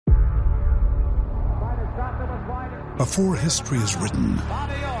Before history is written,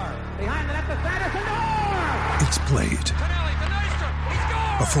 it's played.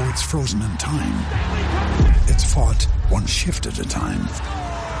 Before it's frozen in time, it's fought one shift at a time.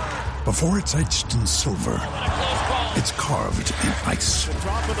 Before it's etched in silver, it's carved in ice.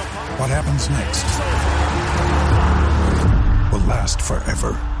 What happens next will last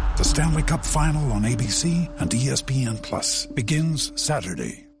forever. The Stanley Cup Final on ABC and ESPN Plus begins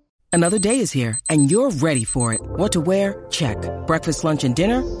Saturday. Another day is here, and you're ready for it. What to wear? Check. Breakfast, lunch, and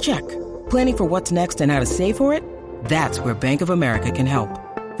dinner? Check. Planning for what's next and how to save for it? That's where Bank of America can help.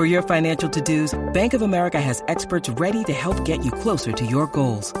 For your financial to-dos, Bank of America has experts ready to help get you closer to your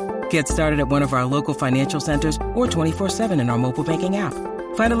goals. Get started at one of our local financial centers or 24/7 in our mobile banking app.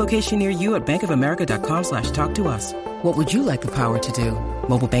 Find a location near you at bankofamerica.com/talktous. What would you like the power to do?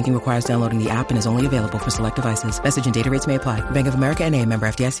 Mobile banking requires downloading the app and is only available for select devices. Message and data rates may apply. Bank of America NA, member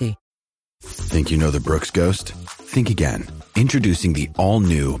FDIC. Think you know the Brooks Ghost? Think again. Introducing the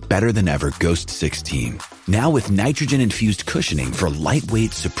all-new, better-than-ever Ghost 16. Now with nitrogen-infused cushioning for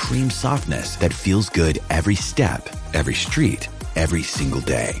lightweight, supreme softness that feels good every step, every street, every single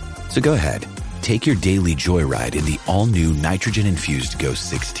day. So go ahead, take your daily joyride in the all-new nitrogen-infused Ghost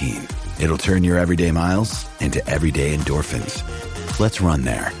 16. It'll turn your everyday miles into everyday endorphins. Let's run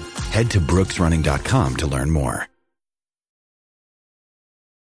there. Head to brooksrunning.com to learn more.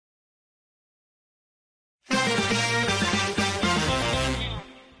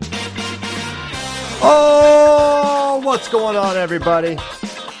 Oh, what's going on, everybody?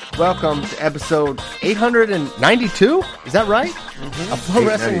 Welcome to episode 892. Is that right? Mm-hmm. Of Pro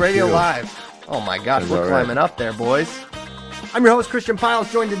Wrestling Radio Live. Oh my gosh, we're climbing up there, boys. I'm your host, Christian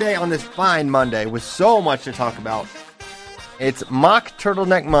Piles, joined today on this fine Monday with so much to talk about. It's Mock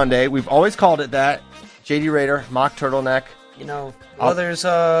Turtleneck Monday. We've always called it that. JD Raider, Mock Turtleneck. You know, weather's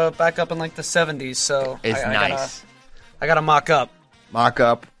back up in like the 70s, so it's nice. I gotta mock up. Mock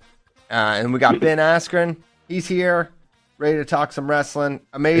up. And we got Ben Askren. He's here, ready to talk some wrestling.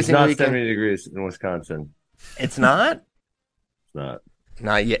 Amazing weekend. It's not 70 degrees in Wisconsin. It's not? It's not.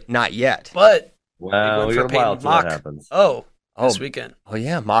 Not yet. But well, we got a while till that happens. This weekend. Oh,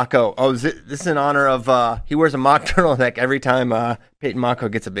 yeah, Mako. Oh, this is in honor of, he wears a mock turtleneck every time Peyton Mako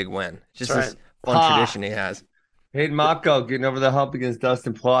gets a big win. It's just this fun tradition he has. Peyton Mako getting over the hump against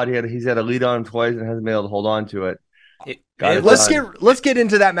Dustin Plott. He's had a lead on him twice and hasn't been able to hold on to it. Let's get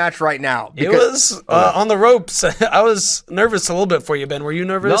into that match right now. It was on the ropes. I was nervous a little bit for you, Ben. Were you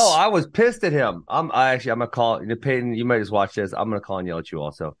nervous? No, I was pissed at him. I'm gonna call Peyton. You might just watch this. I'm gonna call and yell at you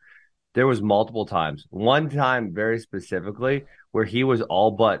also. There was multiple times. One time, very specifically, where he was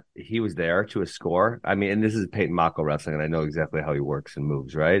there to a score. I mean, and this is Peyton Mako wrestling, and I know exactly how he works and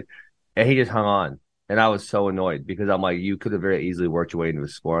moves, right? And he just hung on. And I was so annoyed because I'm like, you could have very easily worked your way into a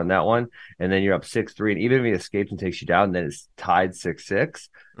score on that one. And then you're up 6-3. And even if he escapes and takes you down, then it's tied 6-6.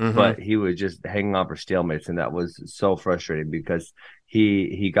 Mm-hmm. But he was just hanging on for stalemates. And that was so frustrating because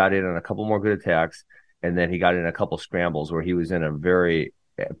he got in on a couple more good attacks. And then he got in a couple scrambles where he was in a very,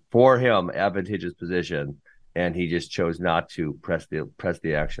 for him, advantageous position. And he just chose not to press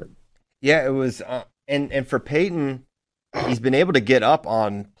the action. Yeah, it was. And for Peyton, he's been able to get up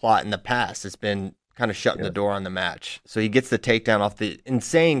on Plott in the past. It's been kind of shutting the door on the match. So he gets the takedown off the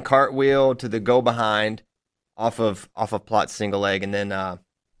insane cartwheel to the go behind off of Plott's single leg. And then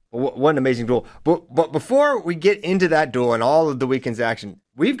what an amazing duel. But before we get into that duel and all of the weekend's action,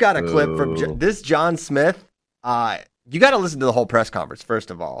 we've got a clip from this John Smith. You got to listen to the whole press conference, first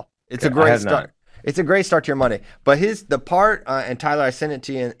of all. It's a great start. It's a great start to your Monday. But the part, and Tyler, I sent it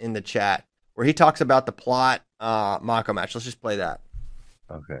to you in the chat, where he talks about the Plott Mako match. Let's just play that.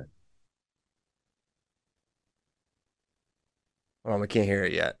 Okay. Hold on, we can't hear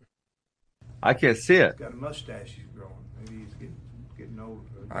it yet. I can't see it. He's got a mustache he's growing. Maybe he's getting old.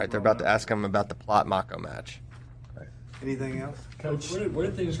 All right, they're about to ask him about the Plott Mako match. Right. Anything else? Coach, where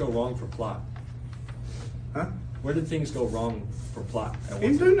did things go wrong for Plott? Huh? Where did things go wrong for Plott? He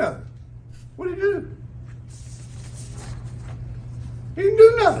didn't do nothing. What did he do? He didn't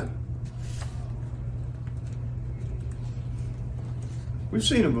do nothing. We've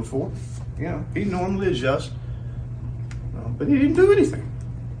seen him before. You know, he normally adjusts. But he didn't do anything.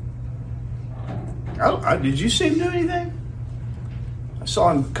 Did you see him do anything? I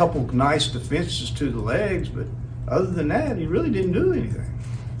saw him a couple nice defenses to the legs, but other than that, he really didn't do anything.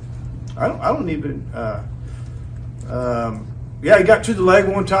 I don't even. Yeah, he got to the leg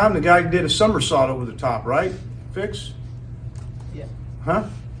one time. The guy did a somersault over the top, right? Fix? Yeah. Huh?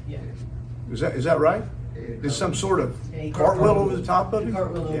 Yeah. Is that right? Is some sort of cartwheel over the top of him?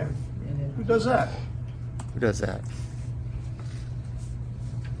 Cartwheel. Yeah. Who does that? Who does that?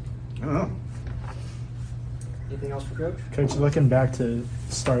 I don't know. Anything else for Coach? Coach, looking back to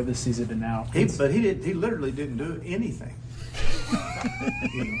the start of the season to now. He literally didn't do anything.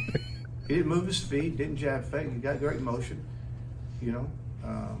 You know, he didn't move his feet, didn't jab fake. He got great motion. You know,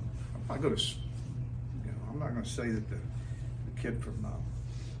 I'm not going to say that the kid from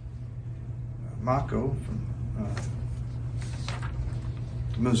Mako from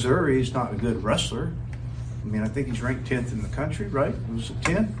Missouri is not a good wrestler. I mean, I think he's ranked 10th in the country, right? Was it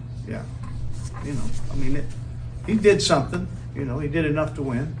 10? Yeah. You know, I mean, he did something. You know, he did enough to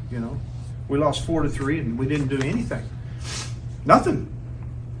win. You know, we lost 4-3, and we didn't do anything. Nothing.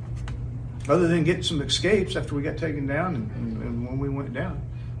 Other than getting some escapes after we got taken down and when we went down.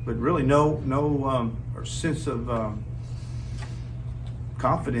 But really no sense of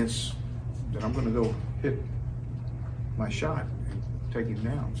confidence that I'm going to go hit my shot and take him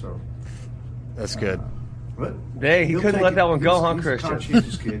down. So that's good. But hey, he couldn't let that one go, huh, he's Christian? a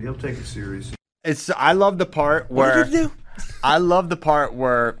conscientious kid. He'll take it serious. I love the part where What did he do? I love the part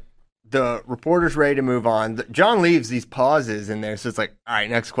where the reporter's ready to move on. John leaves these pauses in there, so it's like, all right,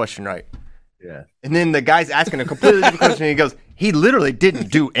 next question, right? Yeah. And then the guy's asking a completely different question, and he goes, he literally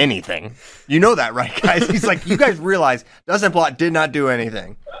didn't do anything. You know that, right, guys? He's like, you guys realize Dustin Plott did not do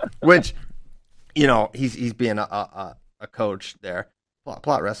anything, which, you know, he's being a coach there.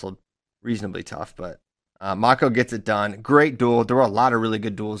 Plott wrestled reasonably tough, but Mako gets it done. Great duel. There were a lot of really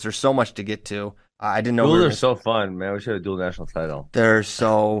good duels. There's so much to get to. I didn't know. Duels are so fun, man. We should have dual national title. They're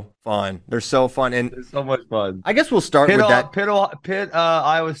so fun. They're so fun, and It's so much fun. I guess we'll start with that Pitt,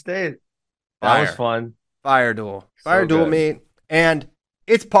 Iowa State. That was fun. fire duel, So duel good. meet, and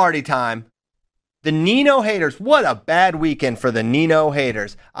it's party time. The Nino haters. What a bad weekend for the Nino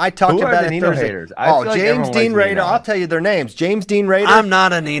haters. I talked Who are about the it Nino Thursday. haters? I feel like James everyone Dean likes Rader. Nino. I'll tell you their names. James Dean Rader. I'm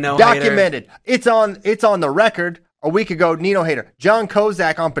not a Nino documented. It's on the record. A week ago, Nino hater. John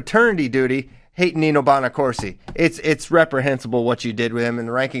Kozak on paternity duty hating Nino Bonacorsi. It's reprehensible what you did with him in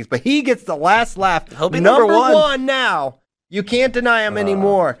the rankings, but he gets the last laugh. He'll be number number one. now. You can't deny him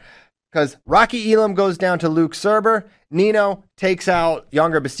anymore because Rocky Elam goes down to Luke Serber. Nino takes out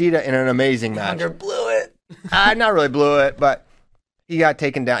Younger Bastida in an amazing match. Younger blew it. Not really blew it, but he got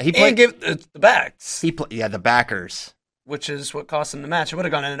taken down. He And played. give the backs, The backers. which is what cost him the match. It would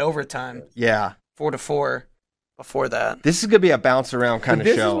have gone in overtime, Yeah, 4-4. Before that, this is gonna be a bounce around kind of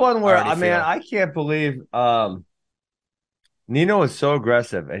This show. is one where, already feel. I can't believe Nino was so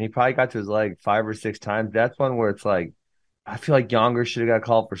aggressive, and he probably got to his leg 5 or 6 times. That's one where it's like, I feel like Younger should have got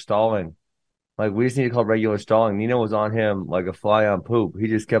called for stalling. Like, we just need to call regular stalling. Nino was on him like a fly on poop. He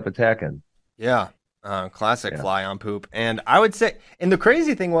just kept attacking. Yeah. Classic fly on poop. And I would say, and the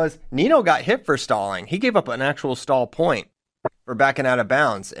crazy thing was, Nino got hit for stalling. He gave up an actual stall point for backing out of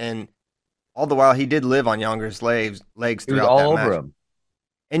bounds. And all the while, he did live on Younger's legs He was throughout all that over match. him.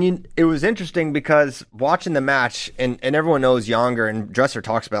 And it was interesting because watching the match, and everyone knows Younger, and Dresser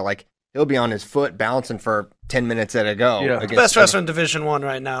talks about, like, he'll be on his foot bouncing for 10 minutes at a go. Yeah. against best someone. wrestler in Division I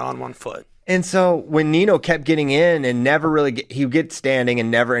right now on one foot. And so when Nino kept getting in and never really he would get standing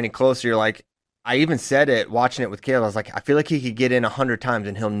and never any closer, you're like, I even said it watching it with Caleb. I was like, I feel like he could get in 100 times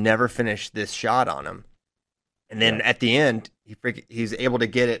and he'll never finish this shot on him. And then at the end, he's able to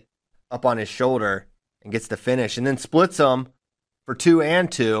get it up on his shoulder and gets the finish, and then splits them for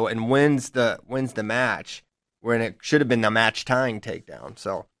 2-2 and wins the match when it should have been the match tying takedown.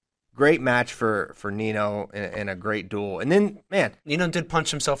 So great match for Nino and a great duel. And then, man, Nino did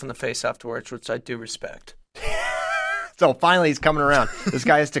punch himself in the face afterwards, which I do respect. so finally he's coming around. This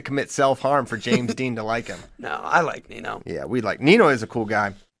guy has to commit self-harm for James Dean to like him. No, I like Nino. Yeah, we like Nino is a cool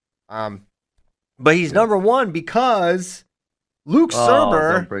guy. But he's number one because Luke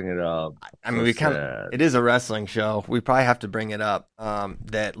Serber. Don't bring it up. I mean, it is a wrestling show. We probably have to bring it up.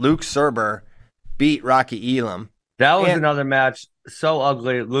 That Luke Serber beat Rocky Elam. That was another match so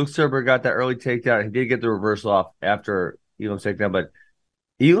ugly. Luke Serber got that early takedown. He did get the reversal off after Elam's takedown, but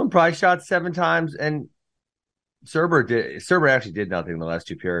Elam probably shot 7 times, and Serber actually did nothing in the last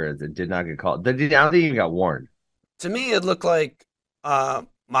 2 periods and did not get called. I don't think he even got warned. To me, it looked like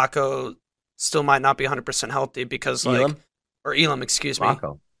Mako still might not be 100% healthy because Elam, excuse me.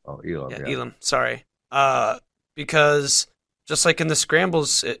 Mako. Oh, Elam. Yeah, Elam. Sorry. Because just like in the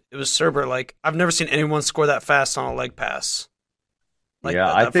scrambles, it was Serber. Like, I've never seen anyone score that fast on a leg pass. Like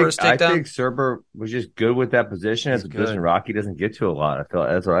I think first takedown. Serber was just good with that position. It's a position Rocky doesn't get to a lot.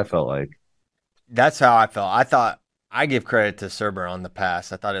 That's what I felt like. That's how I felt. I thought I give credit to Serber on the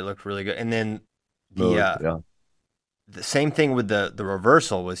pass. I thought it looked really good. And then the same thing with the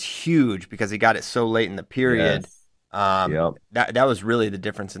reversal was huge because he got it so late in the period. Yes. That was really the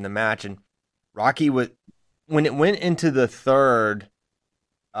difference in the match. And Rocky when it went into the third,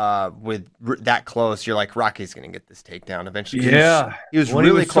 that close, you're like, Rocky's going to get this takedown eventually. Yeah. He was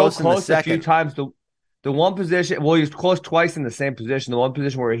really close in the second. A few times. The one position, well, he was close twice in the same position. The one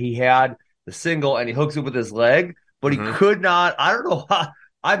position where he had the single and he hooks it with his leg, but he could not. I don't know how.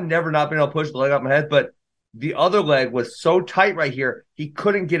 I've never not been able to push the leg off my head, but the other leg was so tight right here, he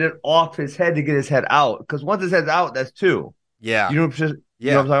couldn't get it off his head to get his head out. Because once his head's out, that's two. Yeah. You know what I'm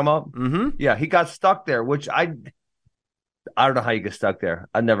talking about? Mm-hmm. Yeah, he got stuck there, which I don't know how you get stuck there.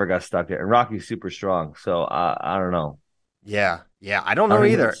 I never got stuck there. And Rocky's super strong, so I don't know. Yeah, I don't know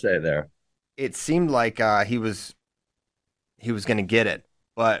either. Say there. It seemed like he was going to get it,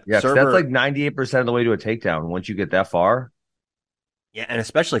 but yeah, Surber, that's like 98% of the way to a takedown once you get that far. Yeah, and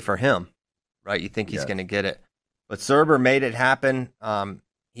especially for him, right? You think he's going to get it, but Surber made it happen.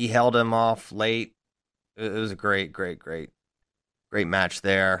 He held him off late. It was a great match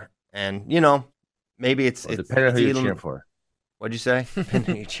there, and maybe it's depending on who you're cheering for. What'd you say? Depending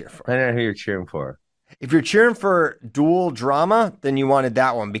on who you cheer for. Depending on who you're cheering for. If you're cheering for dual drama, then you wanted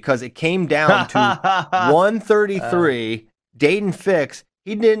that one because it came down to 133. Dayton Fix,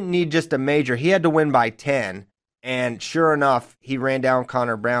 he didn't need just a major. He had to win by 10. And sure enough, he ran down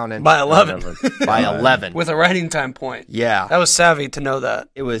Connor Brown and by 11. By 11. With a writing time point. Yeah. That was savvy to know that.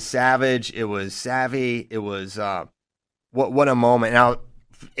 It was savage. It was savvy. It was what a moment. Now,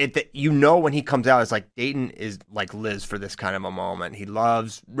 when he comes out, it's like Dayton lives for this kind of a moment. He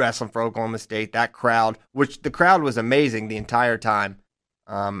loves wrestling for Oklahoma State. That crowd, which the crowd was amazing the entire time,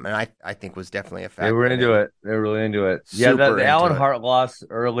 and I think was definitely a factor. They were into it. They were really into it. Yeah, the Alan Hart loss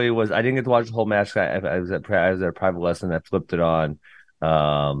early was. I didn't get to watch the whole match. I was at a private lesson. I flipped it on,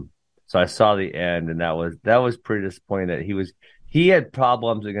 so I saw the end, and that was pretty disappointing. That he had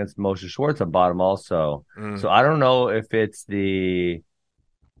problems against Moshe Schwartz on bottom also. So I don't know if it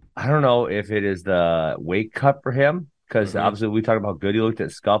is the weight cut for him, because obviously we talked about how good he looked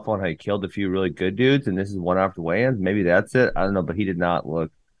at Scuffle and how he killed a few really good dudes, and this is one after weigh-ins. Maybe that's it. I don't know, but he did not look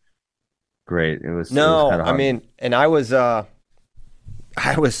great. It was kind of hard. I mean, and I was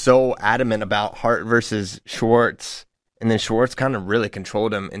so adamant about Hart versus Schwartz, and then Schwartz kind of really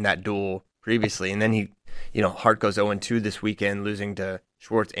controlled him in that duel previously, and then Hart goes 0-2 this weekend, losing to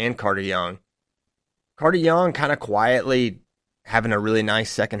Schwartz and Carter Young. Carter Young kind of quietly having a really nice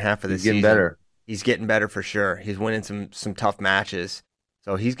second half of the season. Better. He's getting better for sure. He's winning some tough matches.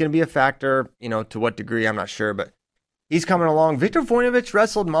 So he's going to be a factor, to what degree, I'm not sure, but he's coming along. Victor Voinovich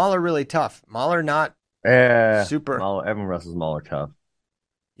wrestled Mahler really tough. Mahler not super. Everyone wrestles Mahler tough.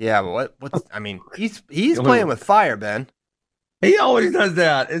 Yeah, but he's playing with fire, Ben. He always does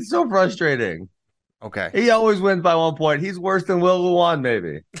that. It's so frustrating. Okay. He always wins by 1 point. He's worse than Will Luan,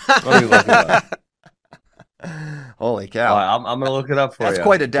 maybe. Let me look it up. Holy cow! I'm going to look it up for you. That's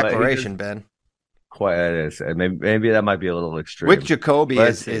quite a declaration, Ben. Quite it is. Maybe that might be a little extreme. Wick Jacoby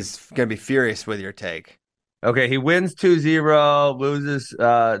is going to be furious with your take. Okay, he wins 2-0, loses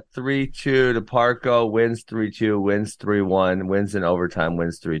 3-2 to Parco, wins 3-2, wins 3-1, wins in overtime,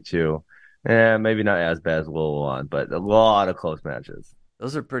 wins 3-2. Maybe not as bad as Will Luan, but a lot of close matches.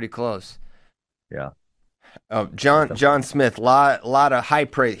 Those are pretty close. Yeah. John Smith, lot of high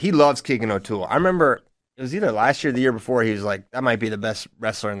praise. He loves Keegan O'Toole. I remember it was either last year or the year before. He was like, that might be the best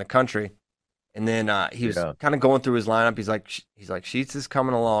wrestler in the country. And then he was kind of going through his lineup. He's like, Sheets is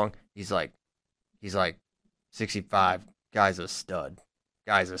coming along. He's like 65. Guy's a stud.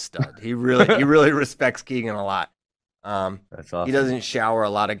 He really respects Keegan a lot. That's awesome. He doesn't shower a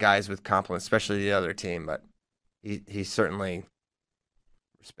lot of guys with compliments, especially the other team, but he certainly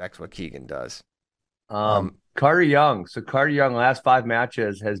respects what Keegan does. Carter Young. So Carter Young, last 5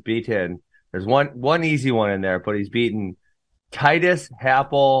 matches, has beaten. There's one easy one in there, but he's beaten Titus,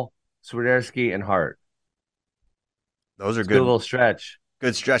 Happel, Swiderski, and Hart. Those are good. Good little stretch.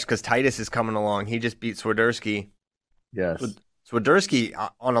 Good stretch because Titus is coming along. He just beat Swiderski. Yes. Swiderski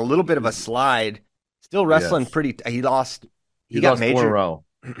on a little bit of a slide, still wrestling pretty. He lost. He got lost major. 4 in a row.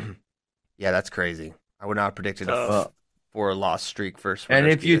 Yeah, that's crazy. I would not have predicted a 4-loss streak for Swiderski. And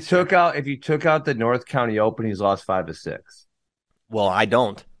if you took out the North County Open, he's lost 5 of 6. Well, I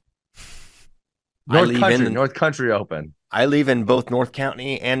don't. North Country Open. I leave in both North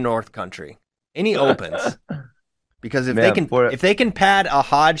County and North Country. Any opens. Because if they can pad a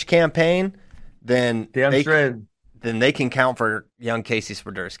Hodge campaign, then they can count for young Casey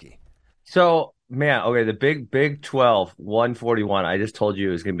Swiderski. So, the Big 12, 141, I just told you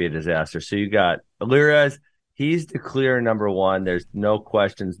it was going to be a disaster. So you got Alirez, he's the clear number 1. There's no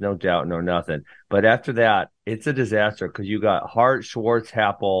questions, no doubt, no nothing. But after that, it's a disaster because you got Hart, Schwartz,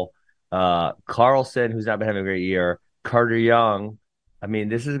 Happel, Carlson, who's not been having a great year, Carter Young. I mean,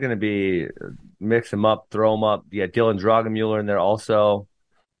 this is going to be mix them up, throw them up. You got Dylan Drogemuller in there also.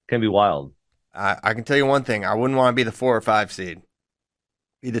 Can be wild. I can tell you one thing. I wouldn't want to be the 4 or 5 seed.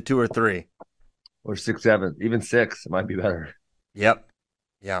 Be the 2 or 3. Or 6, 7, even 6 might be better. Yep.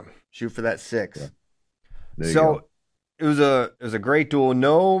 Yeah. Shoot for that 6. Yeah. There So you go. it was a great duel.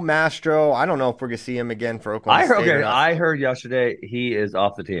 No Mastro. I don't know if we're gonna see him again for Oklahoma State. Or not. I heard yesterday he is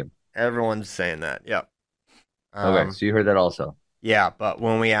off the team. Everyone's saying that. Yep. Okay, so you heard that also. Yeah, but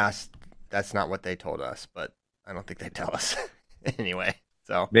when we asked, that's not what they told us. But I don't think they tell us anyway.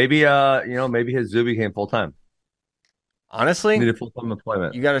 So Maybe maybe his zoo became full time. honestly, Needed full time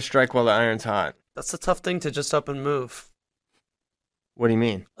employment. you got to strike while the iron's hot. That's a tough thing to just up and move. What do you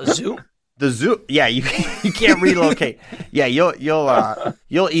mean? A zoo? The zoo? Yeah, you can't relocate. Yeah,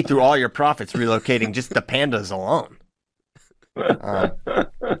 you'll eat through all your profits relocating just the pandas alone.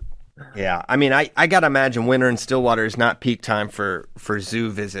 Yeah, I mean, I gotta imagine winter in Stillwater is not peak time for zoo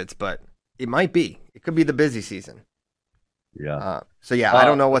visits, but it might be. It could be the busy season. Yeah. So yeah, I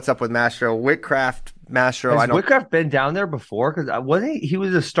don't know what's up with Mastro. Whitcraft, Mastro. Has Whitcraft been down there before? Because wasn't he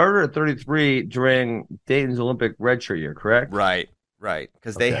was a starter at 33 during Dayton's Olympic redshirt year, correct? Right.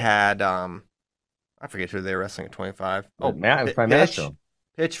 Because they had I forget who they were wrestling at 25. Oh,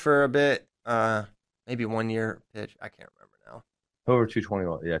 pitch for a bit. Maybe 1 year pitch. I can't remember now. Over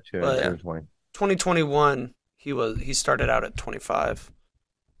 221. Yeah, 220. 2021. He started out at 25.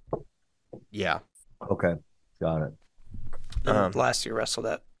 Yeah. Okay, got it. And last year wrestled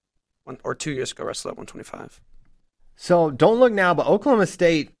at 2 years ago wrestled at 125. So don't look now, but Oklahoma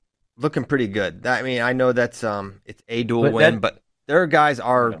State looking pretty good. I mean, I know that's it's a dual win, but their guys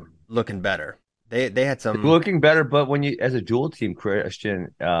are looking better. They had some looking better, but when you as a dual team,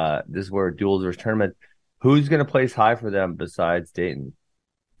 Christian, this is where duels versus tournament. Who's going to place high for them besides Dayton?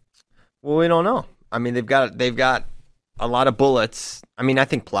 Well, we don't know. I mean, they've got a lot of bullets. I mean, I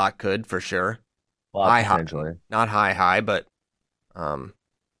think Plot could for sure. Plot potentially. Not high, but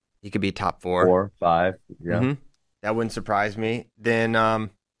he could be top 4. 4, 5. Yeah. Mm-hmm. That wouldn't surprise me. Then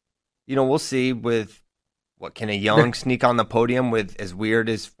we'll see with what can a Young sneak on the podium with as weird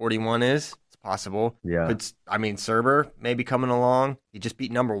as 41 is. It's possible. Yeah. Serber maybe coming along. He just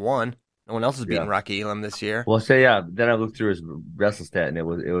beat number 1. No one else is beating Rocky Elam this year. Well, then I looked through his wrestle stat, and it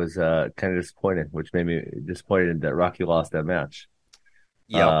was kind of disappointing, which made me disappointed that Rocky lost that match.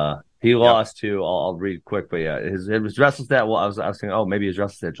 Yeah, he lost to. I'll read quick, but yeah, his wrestle stat. Well, I was thinking, oh, maybe his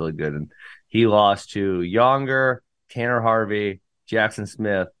wrestle stat's really good, and he lost to Younger, Tanner Harvey, Jackson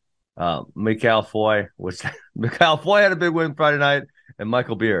Smith, Mikhail Foy. Mikhail Foy had a big win Friday night, and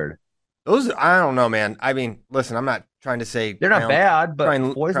Michael Beard. Those, I don't know, man. I mean, listen, I'm not trying to say they're not bad,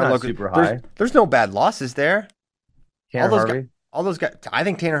 but Foy's not super high. There's no bad losses there. Tanner Harvey. All those guys. I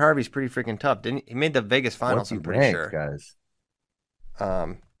think Tanner Harvey's pretty freaking tough. Didn't he made the Vegas finals? I'm pretty sure, guys.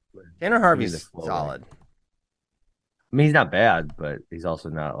 Tanner Harvey's solid. I mean, he's not bad, but he's also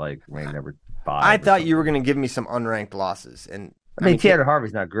not like ranked number 5. I thought you were going to give me some unranked losses, and I mean Tanner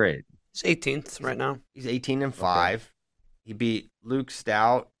Harvey's not great. He's 18th right now. He's 18-5. Okay. He beat Luke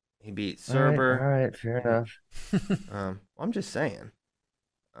Stout. He beat Serber. All right, fair enough. I'm just saying.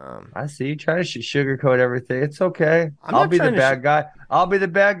 I see you trying to sugarcoat everything. It's okay. I'll be the bad guy. I'll be the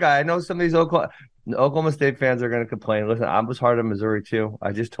bad guy. I know some of these Oklahoma State fans are going to complain. Listen, I was hard on Missouri too.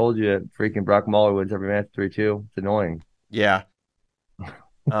 I just told you, freaking Brock Muller wins every match 3-2. It's annoying. Yeah.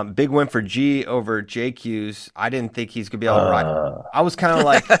 Big win for G over JQ's. I didn't think he's gonna be able to ride. I was kind of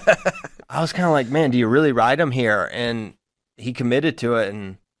like, man, do you really ride him here? And he committed to it,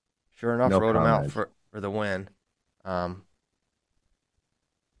 and sure enough, rode him out for the win.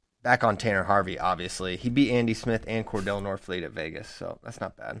 Back on Tanner Harvey, obviously. He beat Andy Smith and Cordell Norfleet at Vegas, so that's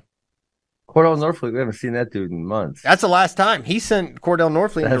not bad. Cordell Norfleet, we haven't seen that dude in months. That's the last time. He sent Cordell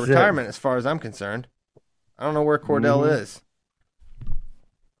Norfleet into retirement, as far as I'm concerned. I don't know where Cordell is.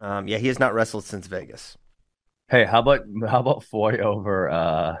 Yeah, he has not wrestled since Vegas. Hey, how about Foy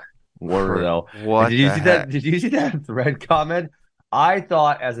over Warner though? What did you see that? Did you see that thread comment? I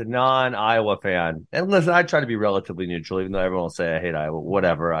thought as a non-Iowa fan, and listen, I try to be relatively neutral, even though everyone will say I hate Iowa.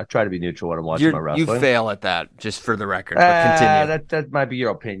 Whatever, I try to be neutral when I'm watching my wrestling. You fail at that, just for the record. But continue. That might be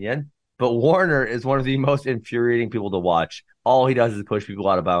your opinion, but Warner is one of the most infuriating people to watch. All he does is push people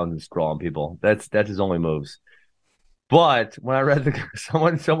out of bounds and scroll on people. That's his only moves. But when I read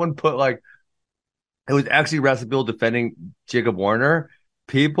someone put like it was actually Wrestle defending Jacob Warner,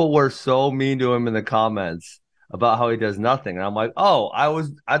 people were so mean to him in the comments about how he does nothing. And I'm like, oh,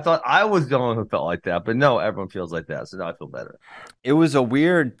 I thought I was the only one who felt like that. But no, everyone feels like that. So now I feel better. It was a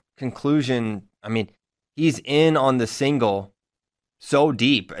weird conclusion. I mean, he's in on the single so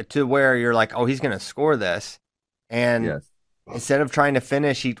deep to where you're like, oh, he's going to score this. And instead of trying to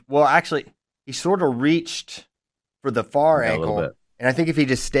finish, he sort of reached for the far ankle And I think if he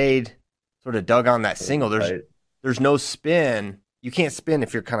just stayed sort of dug on that single, there's no spin. You can't spin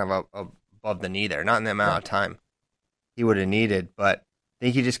if you're kind of above the knee there, not in the amount of time he would have needed. But I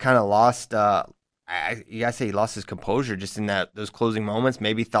think he just kind of lost. You gotta say he lost his composure just in those closing moments.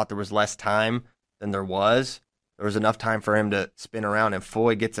 Maybe thought there was less time than there was. There was enough time for him to spin around, and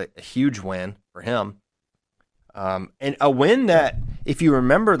Foy gets a huge win for him. And a win that, if you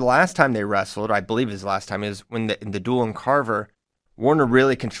remember the last time they wrestled, I believe his last time, is when in the duel in Carver, Warner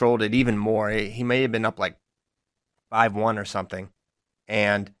really controlled it even more. He may have been up like 5-1 or something.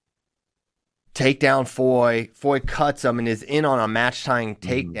 And take down Foy. Foy cuts him and is in on a match-tying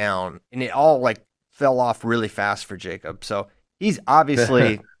takedown. And it all like fell off really fast for Jacob. So he's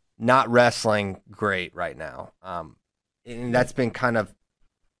obviously not wrestling great right now. And that's been kind of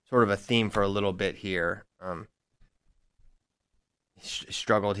sort of a theme for a little bit here.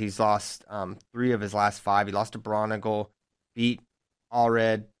 Struggled. He's lost 3 of his last 5. He lost to Bronigal, beat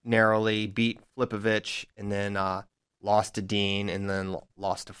Allred narrowly, beat Flipovich, and then lost to Dean, and then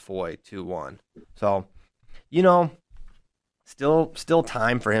lost to Foy 2-1. So, still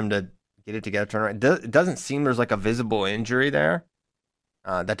time for him to get it together, turn around. It doesn't seem there's like a visible injury there.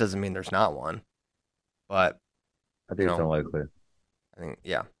 That doesn't mean there's not one, but I think it's unlikely. I think,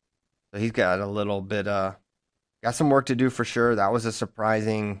 yeah. So he's got a little bit, got some work to do for sure. That was a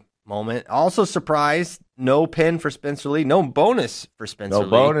surprising moment. Also surprised, no pin for Spencer Lee, no bonus for Spencer Lee. No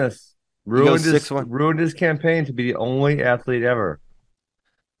bonus. Ruined his campaign to be the only athlete ever.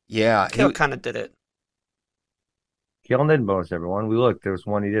 Yeah. Kale kind of did it. Kale didn't bonus everyone. We looked. There was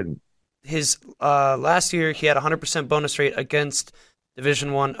one he didn't. His last year, he had 100% bonus rate against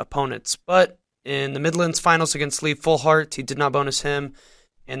Division I opponents. But in the Midlands finals against Lee Fullhart, he did not bonus him.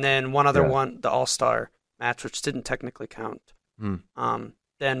 And then one other one, the All-Star match, which didn't technically count.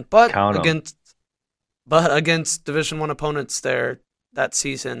 Against Division I opponents there that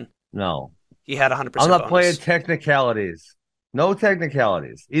season, no, he had 100%. I'm not bonus. playing technicalities. No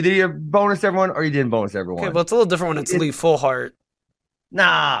technicalities. Either you bonus everyone or you didn't bonus everyone. Okay, well, it's a little different when it's Lee Fullhart.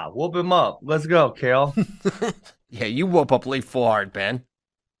 Nah, whoop him up. Let's go, Kale. Yeah, you whoop up Lee Fullhart, Ben.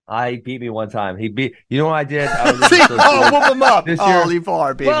 He beat me one time. He beat. You know what I did? Whoop him up. This year. Lee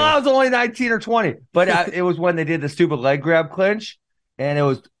Fullhart beat me. Well, I was only 19 or 20, but it was when they did the stupid leg grab clinch, and it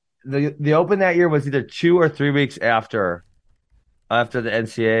was the Open that year was either 2 or 3 weeks after the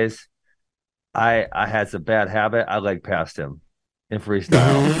NCAAs. I had some bad habit. I leg passed him in freestyle.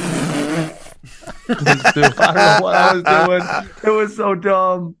 I don't know what I was doing. It was so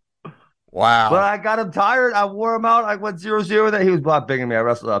dumb. Wow. But I got him tired. I wore him out. I went 0-0 with it. He was a lot bigger than me. I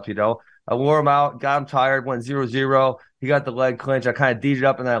wrestled up, I wore him out, got him tired, went 0-0. He got the leg clinch. I kind of D'd it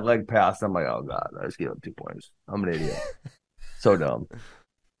up in that leg pass. I'm like, oh, God, I just gave him 2 points. I'm an idiot. So dumb.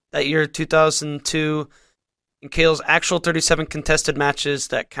 That year, 2002, in Kale's actual 37 contested matches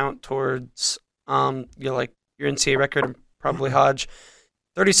that count towards your NCAA record and probably Hodge.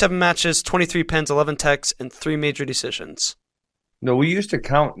 37 matches, 23 pins, 11 techs, and 3 major decisions. No, we used to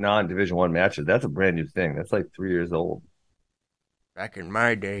count non-Division I matches. That's a brand new thing. That's like 3 years old. Back in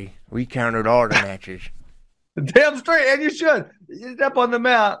my day, we counted all the matches. Damn straight, and you should. You step on the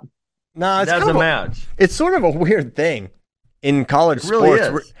mat. No, that's a match. It's sort of a weird thing in college really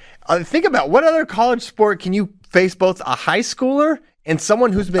sports. Think about what other college sport can you face both a high schooler and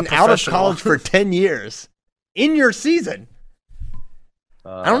someone who's been out of college for 10 years in your season?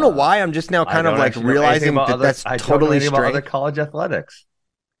 I don't know why. I'm just now kind of like realizing that's totally strange. About other college athletics.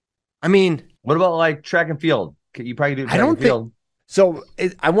 I mean, what about like track and field? You probably do track and field. So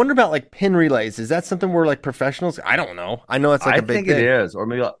I wonder about like pin relays. Is that something where like professionals? I don't know. I know it's like a big thing. I think it is. Or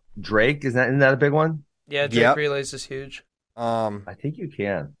maybe like Drake. Isn't that a big one? Yeah, Drake relays is huge. I think you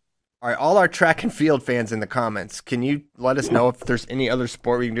can. All right, all our track and field fans in the comments, can you let us know if there's any other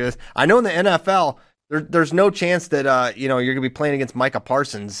sport we can do this? I know in the NFL, there's no chance that you're going to be playing against Micah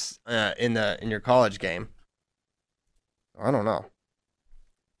Parsons in your college game. I don't know.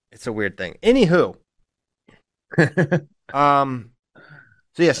 It's a weird thing. Anywho, so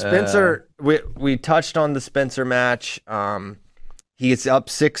yeah, Spencer. We touched on the Spencer match. He gets up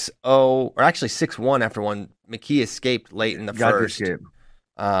 6-0, or actually 6-1 after one. McKee escaped late in the first,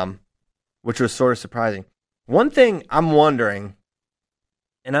 which was sort of surprising. One thing I'm wondering.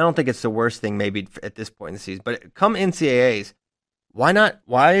 And I don't think it's the worst thing maybe at this point in the season, but come NCAAs,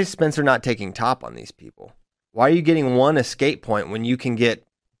 why is Spencer not taking top on these people? Why are you getting one escape point when you can get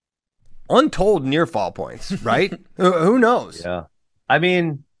untold near fall points, right? Who knows? Yeah. I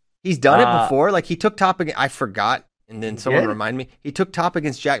mean, he's done it before. Like he took top against, I forgot, and then someone reminded me, he took top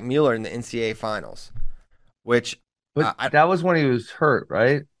against Jack Mueller in the NCAA finals, which that was when he was hurt,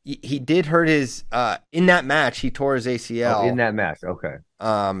 right? he did hurt his in that match. He tore his ACL in that match. Okay.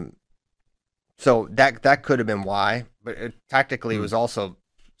 So that could have been why, but tactically it was also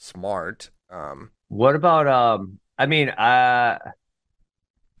smart. What about I mean, I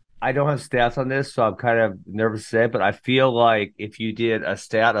don't have stats on this, so I'm kind of nervous to say it, but I feel like if you did a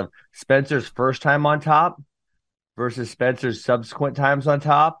stat of Spencer's first time on top versus Spencer's subsequent times on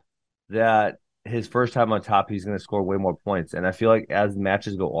top, that his first time on top, he's going to score way more points. And I feel like as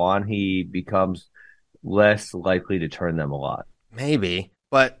matches go on, he becomes less likely to turn them a lot. Maybe,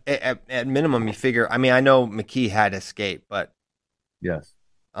 but at minimum, you figure. I mean, I know McKee had escape, but yes,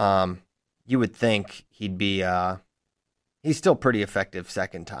 you would think he'd be. He's still pretty effective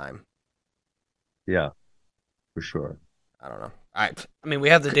second time. Yeah, for sure. I don't know. I mean, we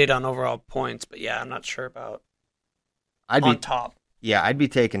have the data on overall points, but yeah, I'm not sure about on top. Yeah, I'm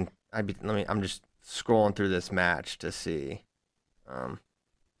just scrolling through this match to see. The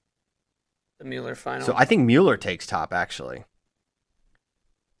Mueller final. So I think Mueller takes top, actually.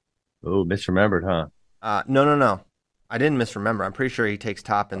 Oh, misremembered, huh? No. I didn't misremember. I'm pretty sure he takes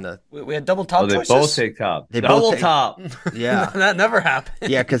top in the. We had double top choices. They both take top. They double both top. Yeah, that never happened.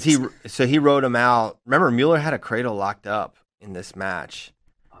 Yeah, because he wrote him out. Remember, Mueller had a cradle locked up in this match.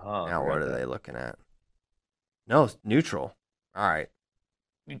 Oh, now what are they looking at? No, neutral. All right.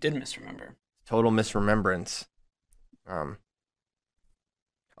 You did misremember. Total misremembrance.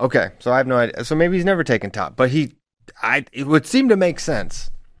 Okay, so I have no idea. So maybe he's never taken top, but it would seem to make sense.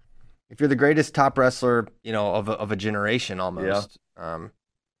 If you're the greatest top wrestler, of a generation almost,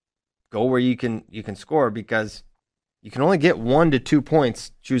 go where you can score, because you can only get 1 to 2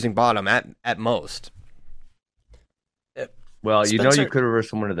 points choosing bottom at most. Well, you could reverse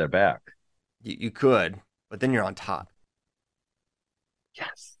someone to their back. You could, but then you're on top.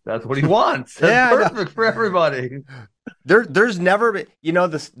 Yes, that's what he wants. That's perfect for everybody. There's never been,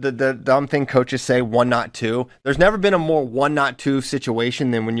 the dumb thing coaches say, 1 not 2. There's never been a more 1 not 2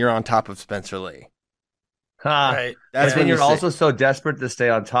 situation than when you're on top of Spencer Lee. Right. That's when you're also so desperate to stay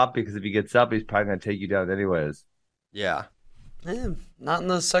on top, because if he gets up, he's probably going to take you down anyways. Yeah. Not in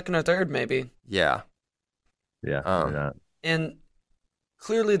the second or third, maybe. Yeah. Yeah. And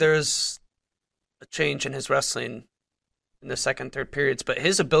clearly there's a change in his wrestling in the second, third periods, but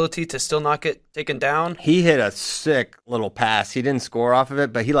his ability to still not get taken down. He hit a sick little pass. He didn't score off of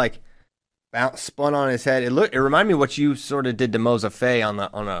it, but he spun on his head. It reminded me of what you sort of did to Moza Fay on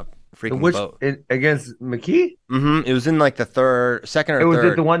a freaking boat. Against McKee? Mm-hmm. It was in like the second or third. Was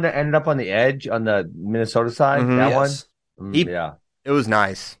it the one that ended up on the edge on the Minnesota side? Mm-hmm. That Yes. one? Yeah. It was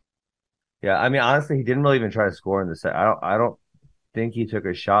nice. Yeah, I mean, honestly, he didn't really even try to score in the second. I don't think he took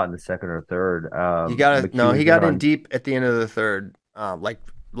a shot in the second or third. He got in deep at the end of the third, last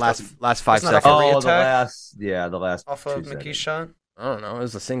 5 seconds. The last off of McKee's shot. I don't know. It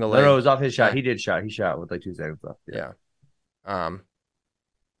was a single leg. No, it was off his shot. He did shot. He shot with like 2 seconds left. Yeah.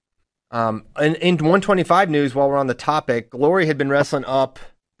 In 125 news, while we're on the topic, Glory had been wrestling up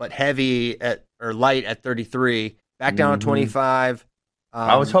but light at 33, back down to 25.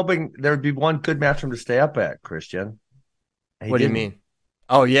 I was hoping there would be one good match for him to stay up at, Christian. What do you mean?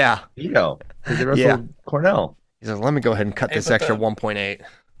 Oh, yeah. Because they wrestled Cornell. He says, let me go ahead and cut this extra 1.8.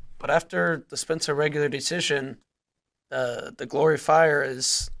 But after the Spencer regular decision, the Glory fire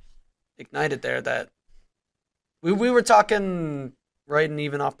is ignited there. That we were talking right and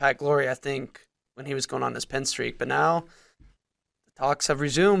even off Pat Glory, I think, when he was going on his pin streak. But now the talks have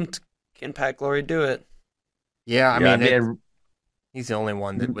resumed. Can Pat Glory do it? Yeah, I mean, he's the only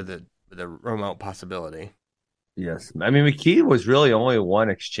one with a remote possibility. Yes. I mean, McKee was really only one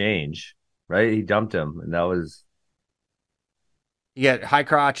exchange, right? He dumped him, and that was... You get high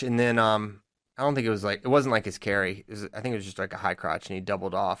crotch, and then I don't think it wasn't like his carry. I think it was just like a high crotch, and he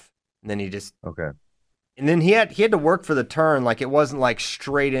doubled off, and then he just... Okay. And then he had to work for the turn, like it wasn't like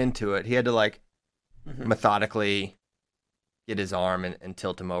straight into it. He had to methodically get his arm and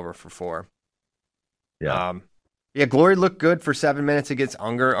tilt him over for 4. Yeah. Glory looked good for 7 minutes against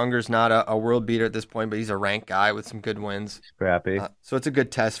Unger. Unger's not a world beater at this point, but he's a ranked guy with some good wins. Scrappy. So it's a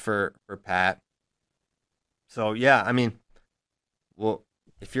good test for Pat. So yeah, I mean, well,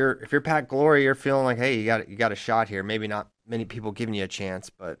 if you're Pat Glory, you're feeling like, hey, you got a shot here. Maybe not many people giving you a chance,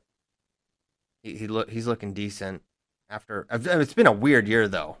 but he's looking decent. After it's been a weird year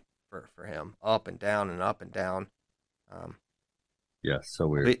though for him, up and down and up and down. Yes, so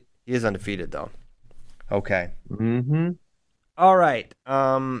weird. He is undefeated though. Okay. Mm-hmm. All right.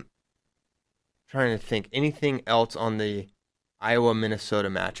 Trying to think. Anything else on the Iowa-Minnesota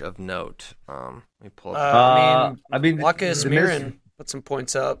match of note? Let me pull up. I mean, Lucas Mirren put some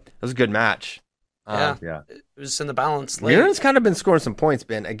points up. It was a good match. Yeah. It was in the balance late. Murin's kind of been scoring some points,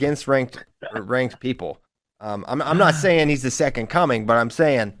 Ben, against ranked people. I'm not saying he's the second coming, but I'm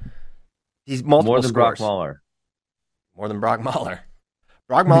saying he's multiple More than scores. Brock Mahler. More than Brock Mahler.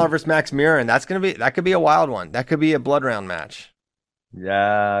 Brock Mahler versus Max Murin. That could be a wild one. That could be a blood round match.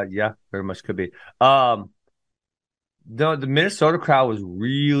 Yeah, very much could be. The Minnesota crowd was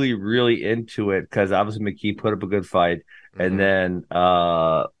really, really into it because obviously McKee put up a good fight, and then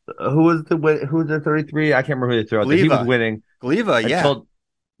who was the 33? I can't remember who they threw out there. He was winning. Gleva, yeah. Until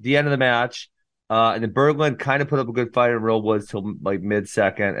the end of the match, and then Berglund kind of put up a good fight in Real Woods till like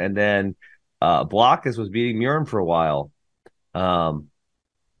mid-second, and then Blockus was beating Murin for a while,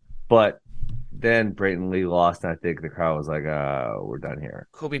 but then Brayton Lee lost, and I think the crowd was like, "We're done here."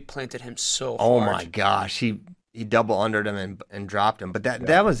 Kobe planted him so hard. Oh my gosh, he double undered him and dropped him. But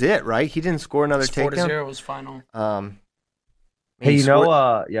that was it, right? He didn't score another takedown. 4-0 was final. Hey,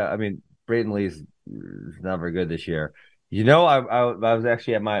 I mean, Brayton Lee's not very good this year. I was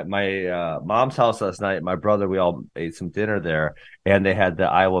actually at my mom's house last night. My brother, we all ate some dinner there, and they had the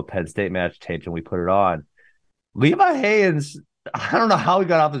Iowa Penn State match taped, and we put it on. Levi Haynes, I don't know how he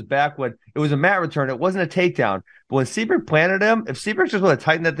got off his back when it was a mat return. It wasn't a takedown, but when Seabrook planted him, if Seabrook just would have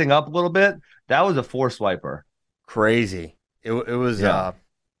tightened that thing up a little bit, that was a force wiper. Crazy. It was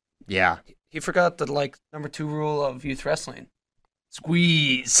yeah. He forgot the number 2 rule of youth wrestling.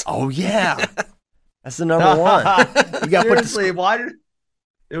 Squeeze. Oh yeah. That's the number one. You got Seriously, why did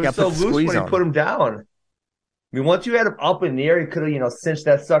it was so loose when he put him down? I mean, once you had him up in the air, he could have, cinched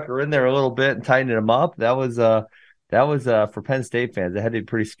that sucker in there a little bit and tightened him up. That was for Penn State fans. It had to be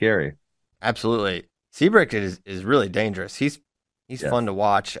pretty scary. Absolutely. Seabrook is really dangerous. He's fun to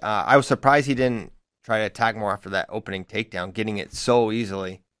watch. I was surprised he didn't try to attack more after that opening takedown, getting it so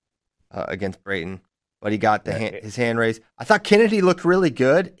easily against Brayton. But he got his hand raised. I thought Kennedy looked really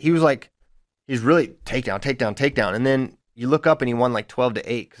good. He was like, he's really takedown. And then you look up and he won like 12-8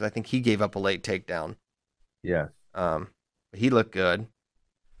 because I think he gave up a late takedown. Yeah. But he looked good.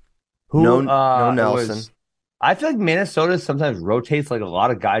 No Nelson. I feel like Minnesota sometimes rotates like a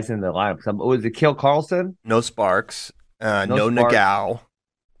lot of guys in the lineup. Was it Kale Carlson? No Sparks. No Sparks.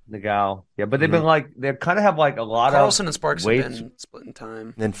 Nagao. Yeah, but they've been like, they kind of have like a lot Carlson of and Sparks have been splitting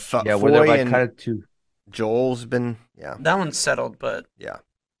time. Then where they're like kind of two. Joel's been, That one's settled, but yeah.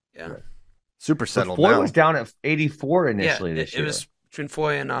 Yeah. Super settled Foy now. was down at 84 initially this year. It was between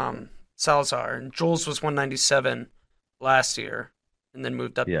Foy and Salazar. And Jules was 197 last year and then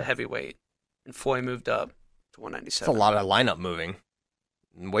moved up to heavyweight. And Foy moved up to 197. That's a lot of lineup moving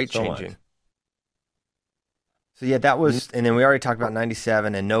and weight changing. Much. So, yeah, that was, and then we already talked about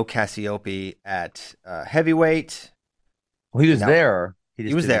 97 and no Cassiope at heavyweight. Well, he was there.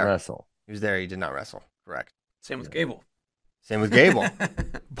 He was there. Wrestle. He was there. He did not wrestle. Correct. Same with Gable.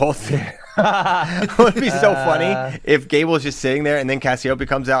 Both there. It would be so funny if Gable's just sitting there and then Cassiope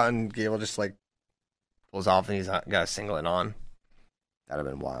comes out and Gable just like pulls off and he's got a singlet on. That'd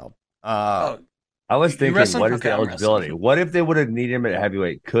have been wild. I was thinking, what is the eligibility? Wrestling. What if they would have needed him at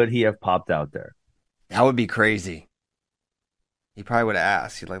heavyweight? Could he have popped out there? That would be crazy. He probably would have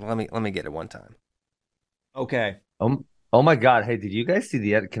asked. He's like, let me get it one time. Okay. Oh my God. Hey, did you guys see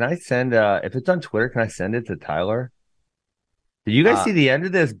the end? Can I send if it's on Twitter, can I send it to Tyler? Did you guys see the end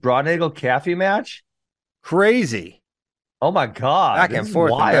of this Braunagel Caffey match? Crazy. Oh my God. Back and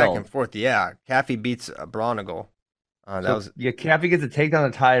forth. Yeah. Caffey beats Braunagel. Caffey gets a takedown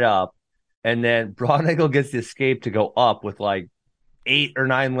and tied up, and then Braunagel gets the escape to go up with like 8 or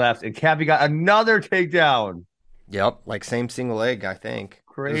 9 left, and Caffey got another takedown. Yep, like same single leg, I think.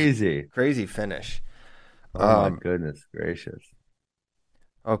 Crazy finish. Oh my goodness gracious.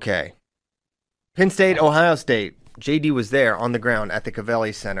 Okay. Penn State, Ohio State. JD was there on the ground at the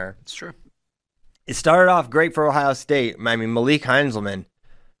Covelli Center. It's true. It started off great for Ohio State. I mean, Malik Heinzelman,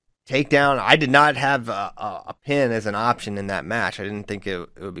 takedown. I did not have a pin as an option in that match. I didn't think it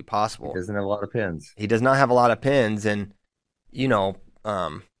would be possible. He doesn't have a lot of pins. He does not have a lot of pins, and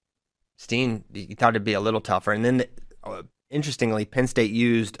Steen, he thought it'd be a little tougher. And then, interestingly, Penn State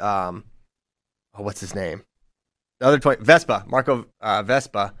used what's his name? The other Vespa, Marco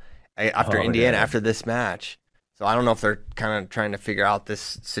Vespa, after Indiana after this match. So I don't know if they're kind of trying to figure out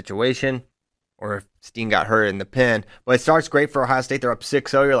this situation or if Steen got hurt in the pin. But it starts great for Ohio State. They're up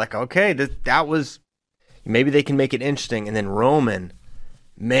 6-0. You're like, okay, that was maybe they can make it interesting. And then Roman,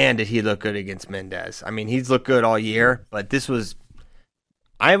 man, did he look good against Mendez. I mean, he's looked good all year, but this was,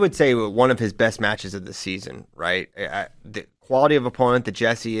 I would say, one of his best matches of the season, right? The quality of opponent that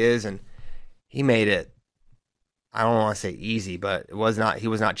Jesse is, and he made it, I don't want to say easy, but he was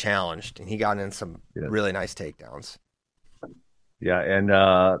not challenged, and he got in some really nice takedowns. Yeah, and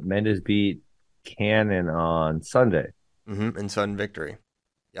Mendez beat Cannon on Sunday. And sudden victory.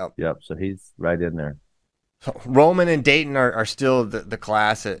 Yep. So he's right in there. So Roman and Dayton are still the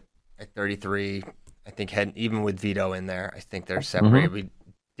class at 33. I think even with Vito in there, I think they're separated.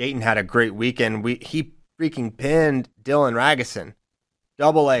 Dayton had a great weekend. He freaking pinned Dylan Ragusin.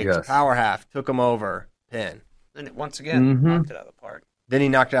 Double legs, power half, took him over, pin. And once again, knocked it out of the park. Then he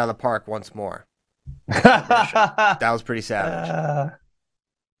knocked it out of the park once more. That was pretty savage.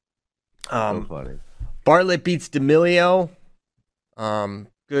 So funny. Bartlett beats D'Amelio.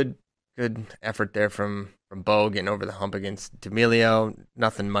 Good effort there from Bo getting over the hump against D'Amelio.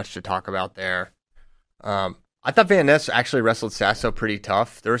 Nothing much to talk about there. I thought Van Ness actually wrestled Sasso pretty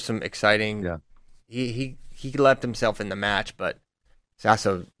tough. There was some exciting. Yeah. He left himself in the match, but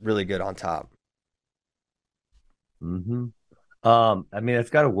Sasso really good on top. I mean, it's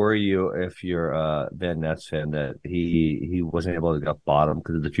got to worry you if you're a Van Ness fan that he wasn't able to get bottom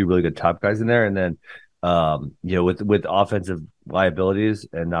because there's a few really good top guys in there, and then with offensive liabilities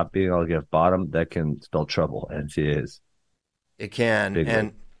and not being able to get bottom, that can spell trouble, and she is. It can.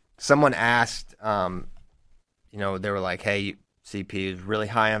 And someone asked, they were like, "Hey, CP is really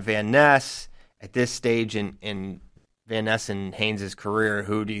high on Van Ness at this stage in Van Ness and Haynes' career.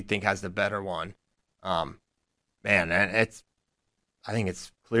 Who do you think has the better one?" I think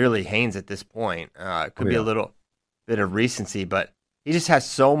it's clearly Haynes at this point. It could be a little bit of recency, but he just has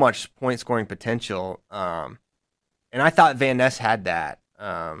so much point scoring potential. And I thought Van Ness had that.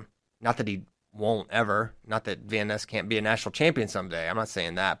 Not that he won't ever. Not that Van Ness can't be a national champion someday. I'm not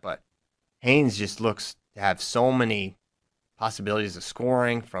saying that, but Haynes just looks to have so many possibilities of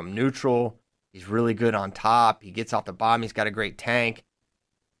scoring from neutral. He's really good on top. He gets off the bottom. He's got a great tank.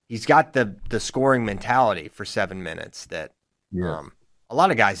 He's got the scoring mentality for 7 minutes that a lot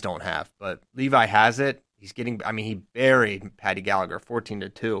of guys don't have, but Levi has it. He buried Paddy Gallagher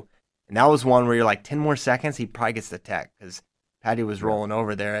 14-2. And that was one where you're like 10 more seconds, he probably gets the tech because Paddy was rolling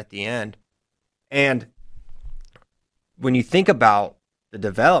over there at the end. And when you think about the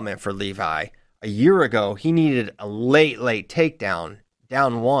development for Levi, a year ago, he needed a late takedown,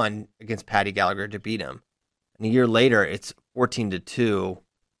 down one against Paddy Gallagher to beat him. And a year later, it's 14-2,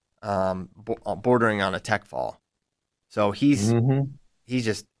 bordering on a tech fall. So he's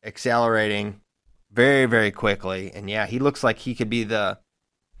just accelerating very, very quickly. And yeah, he looks like he could be I'm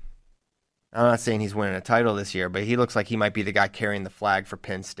not saying he's winning a title this year, but he looks like he might be the guy carrying the flag for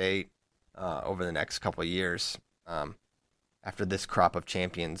Penn State over the next couple of years after this crop of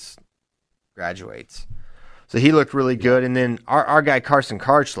champions graduates. So he looked really good. And then our guy Carson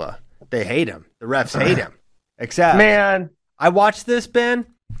Karchla, they hate him. The refs hate him. Except, man, I watched this, Ben.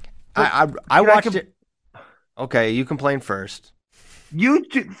 I watched it. Okay, you complain first.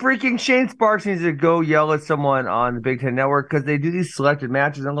 Freaking Shane Sparks needs to go yell at someone on the Big Ten Network because they do these selected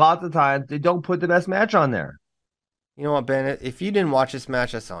matches, and lots of times they don't put the best match on there. You know what, Ben? If you didn't watch this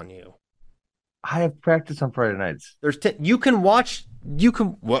match, that's on you. I have practice on Friday nights. You can watch. You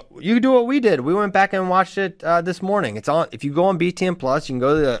can do what we did. We went back and watched it this morning. It's on. If you go on BTN Plus, you can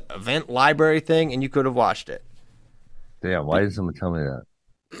go to the event library thing, and you could have watched it. Damn! Why did someone tell me that?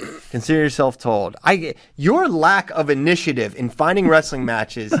 Consider yourself told. Your lack of initiative in finding wrestling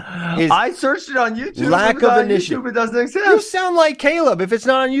matches is. I searched it on YouTube. Lack of initiative. YouTube, it doesn't exist. You sound like Caleb. If it's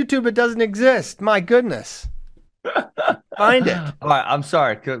not on YouTube, it doesn't exist. My goodness. Find it. All right, I'm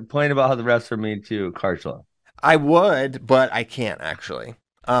sorry. Complain about how the refs are mean to Karchla. I would, but I can't actually.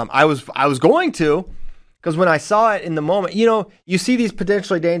 I was going to, because when I saw it in the moment, you see these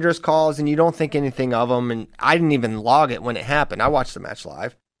potentially dangerous calls and you don't think anything of them. And I didn't even log it when it happened. I watched the match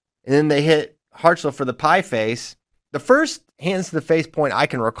live, and then they hit Hartzell for the pie face. The first hands to the face point I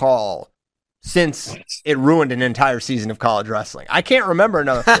can recall since it ruined an entire season of college wrestling. I can't remember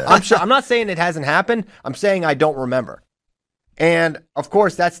another. I'm not saying it hasn't happened. I'm saying I don't remember. And of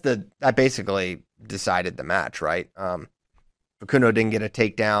course, that basically decided the match, right? Facundo didn't get a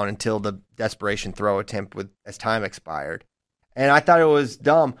takedown until the desperation throw attempt as time expired. And I thought it was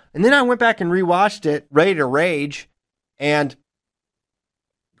dumb. And then I went back and rewatched it, ready to rage. And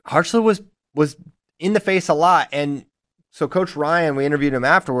Hartzell was in the face a lot. And so Coach Ryan, we interviewed him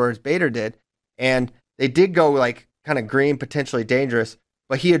afterwards, Bader did, and they did go like kind of green, potentially dangerous.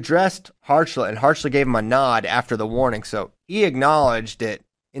 But he addressed Hartzell, and Hartzell gave him a nod after the warning. So he acknowledged it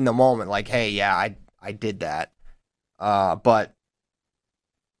in the moment, like, hey, yeah, I did that. And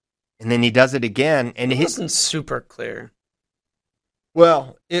then he does it again, and it wasn't super clear.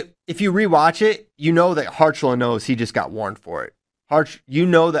 Well, if you rewatch it, you know that Hartzell knows he just got warned for it. You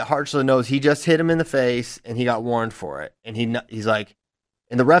know that Hartzell knows he just hit him in the face, and he got warned for it. And he's like,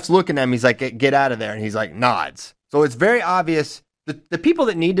 and the ref's looking at him. He's like, get out of there, and he's like nods. So it's very obvious. The people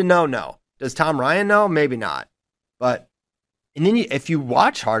that need to know. Does Tom Ryan know? Maybe not. But and then if you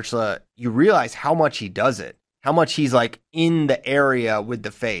watch Hartzler, you realize how much he does it. How much he's like in the area with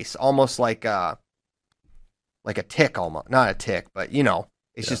the face, almost like a tick, almost not a tick, but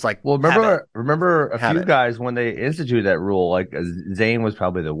it's just like. Well, remember a few guys when they instituted that rule, like Zane was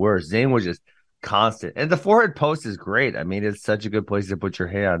probably the worst. Zane was just constant, and the forehead post is great. I mean, it's such a good place to put your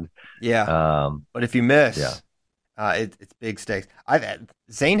hand. Yeah. But if you miss, it's big stakes.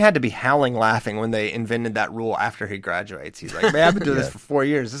 Zane had to be howling laughing when they invented that rule after he graduates. He's like, man, I've been doing this for 4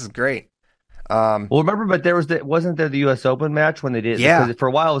 years. This is great. Well, remember, but wasn't there the U.S. Open match when they did? Yeah. Because for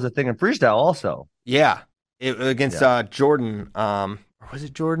a while it was a thing in freestyle also. Yeah. Against Jordan. Or was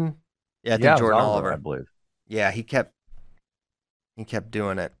it Jordan? Yeah, I think Jordan Oliver, I believe. Yeah, he kept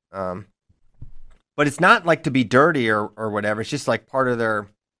doing it. But it's not like to be dirty or whatever. It's just like part of their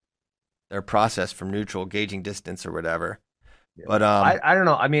process from neutral, gauging distance or whatever. Yeah. But I don't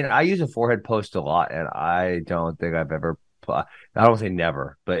know. I mean, I use a forehead post a lot, and I don't think I've ever. I don't say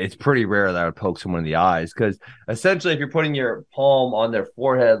never, but it's pretty rare that I would poke someone in the eyes, because essentially, if you're putting your palm on their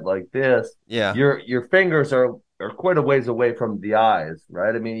forehead like this, your fingers are quite a ways away from the eyes,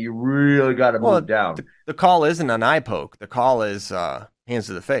 right? I mean, you really got to move down. The call isn't an eye poke. The call is hands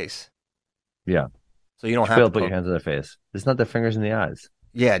to the face. Yeah. So you don't have to put your hands in their face. It's not the fingers in the eyes.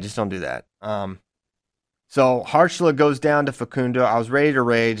 Yeah, just don't do that. So Hartzler goes down to Facundo. I was ready to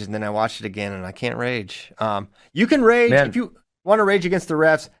rage, and then I watched it again, and I can't rage. You can rage if you want to rage against the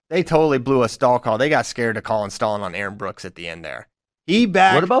refs. They totally blew a stall call. They got scared to call stalling on Aaron Brooks at the end there. He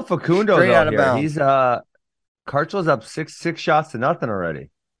back. What about Facundo straight out of here? bounds. He's Hartzler's up six shots to nothing already.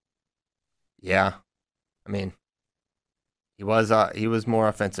 Yeah, I mean, he was more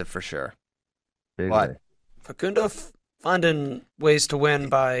offensive for sure. But Facundo finding ways to win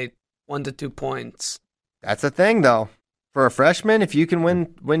by 1 to 2 points. That's the thing, though. For a freshman, if you can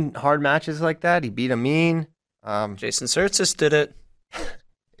win hard matches like that, he beat Amin. Jason Surtis did it.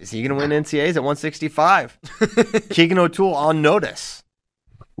 Is he going to win NCAAs at 165? Keegan O'Toole on notice.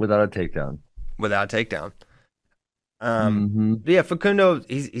 Without a takedown. Yeah, Facundo,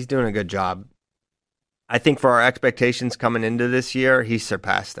 he's doing a good job. I think for our expectations coming into this year, he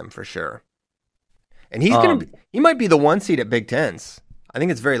surpassed them for sure. And he might be the 1 seed at Big Tens. I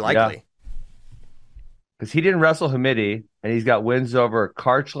think it's very likely. Yeah. Because he didn't wrestle Hamidi, and he's got wins over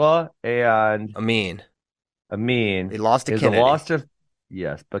Karchla and Amin. He lost to Kennedy.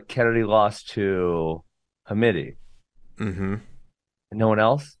 Yes, but Kennedy lost to Hamidi. Mm-hmm. And no one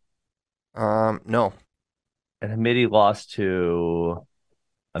else? No. And Hamidi lost to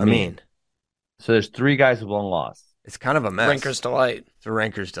Amin. So there's 3 guys with 1 loss. It's kind of a mess. Ranker's delight. It's a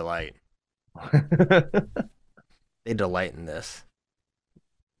ranker's delight. They delight in this.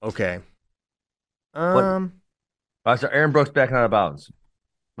 Okay. So Aaron Brooks backing out of bounds.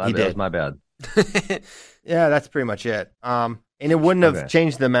 That was my bad. Yeah, that's pretty much it. And it wouldn't have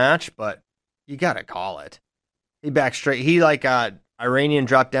changed the match, but you got to call it. He backed straight. He Iranian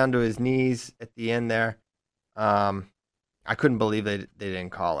dropped down to his knees at the end there. I couldn't believe they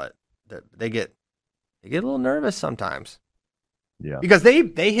didn't call it. They get a little nervous sometimes. Yeah. Because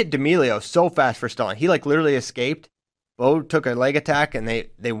they hit D'Amelio so fast for stalling. He literally escaped. Bo took a leg attack, and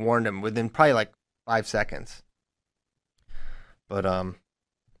they warned him within probably 5 seconds. But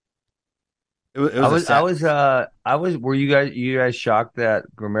were you guys shocked that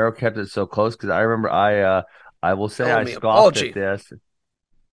Romero kept it so close? Because I remember I will say I scoffed at this.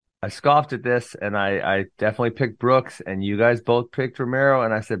 I scoffed at this, and I definitely picked Brooks, and you guys both picked Romero,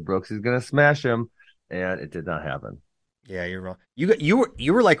 and I said Brooks is gonna smash him, and it did not happen. Yeah, you're wrong. You were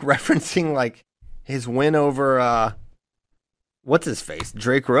referencing his win over what's his face,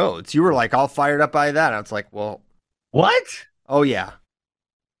 Drake Rhodes. You were all fired up by that. I was like, well, what? Oh yeah,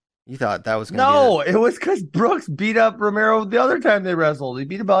 you thought that was gonna it was because Brooks beat up Romero the other time they wrestled. He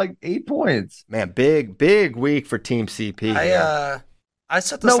beat him by 8 points. Man, big week for Team CP. I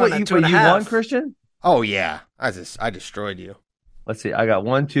set this line at 2.5. You won, Christian? Oh yeah, I destroyed you. Let's see. I got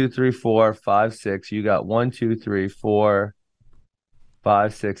 1, 2, 3, 4, 5, 6. You got 1, 2, 3, 4,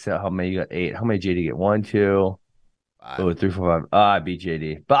 5, 6. How many? You got 8. How many did JD get? 1, 2. 5. 3, 4, 5. I beat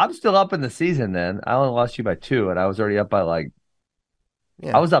JD, but I'm still up in the season. Then I only lost you by 2, and I was already up by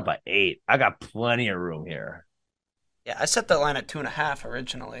I was up by 8. I got plenty of room here. Yeah, I set that line at 2.5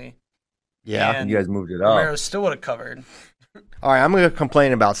 originally. Yeah, and you guys moved it up. Romero still would have covered. All right, I'm going to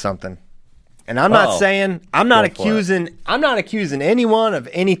complain about something. And I'm not saying, I'm not accusing anyone of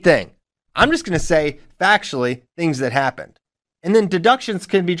anything. I'm just going to say factually things that happened. And then deductions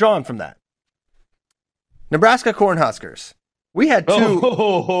can be drawn from that. Nebraska Cornhuskers. We had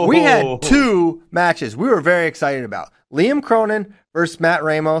two matches we were very excited about. Liam Cronin versus Matt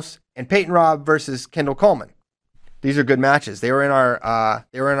Ramos and Peyton Robb versus Kendall Coleman. These are good matches. They were in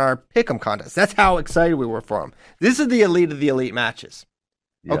our pick'em contest. That's how excited we were for them. This is the elite of the elite matches.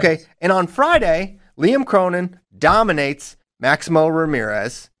 Yes. Okay, and on Friday, Liam Cronin dominates Maximo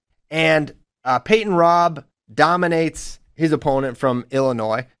Ramirez, and Peyton Robb dominates his opponent from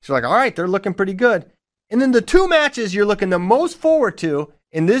Illinois. So like, all right, they're looking pretty good. And then the two matches you're looking the most forward to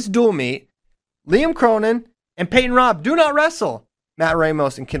in this dual meet, Liam Cronin and Peyton Robb do not wrestle Matt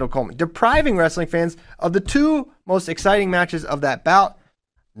Ramos and Kendall Coleman, depriving wrestling fans of the two most exciting matches of that bout.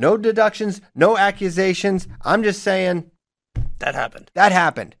 No deductions, no accusations. I'm just saying That happened. that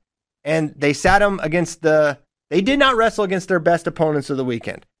happened. And they sat them against they did not wrestle against their best opponents of the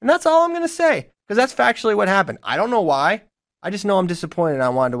weekend. And that's all I'm going to say, because that's factually what happened. I don't know why. I just know I'm disappointed and I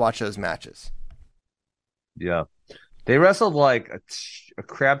wanted to watch those matches. Yeah. They wrestled like a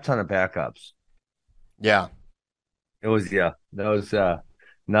crap ton of backups. Yeah. It was, that was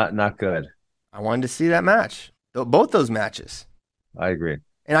not good. I wanted to see that match. Both those matches. I agree.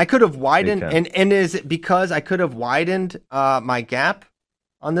 And I could have widened, Big time. and is it because I could have widened my gap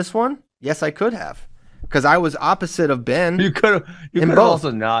on this one? Yes, I could have. Because I was opposite of Ben. You could have also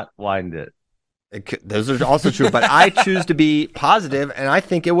not widened it. Those are also true, but I choose to be positive, and I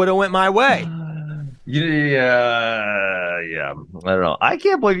think it would have went my way. Yeah. I don't know. I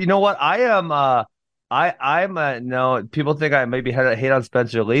can't believe. You know what? I am. No. People think I maybe hate on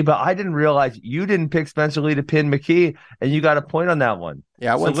Spencer Lee, but I didn't realize you didn't pick Spencer Lee to pin McKee, and you got a point on that one.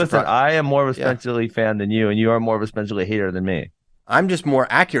 Yeah. So listen, I am more of a Spencer Lee fan than you, and you are more of a Spencer Lee hater than me. I'm just more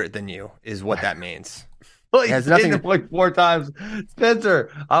accurate than you, is what that means. Well, It has nothing to like 4 times. Spencer,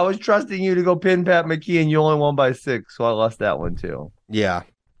 I was trusting you to go pin Pat McKee, and you only won by 6, so I lost that one too. Yeah.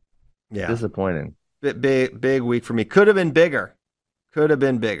 Disappointing. Big week for me. Could have been bigger,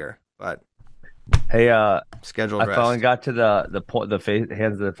 but hey, scheduled I rest. finally got to the face,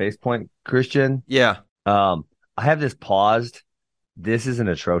 hands of the face point, Christian. Yeah. I have this paused. This is an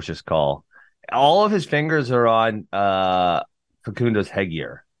atrocious call. All of his fingers are on Facundo's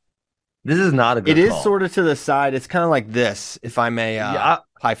headgear. This is not a good It call. is sort of to the side. It's kind of like this, if I may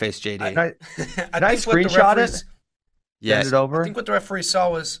high face JD. Can I I think what the screenshot referees, it? Yes. Send it over? I think what the referee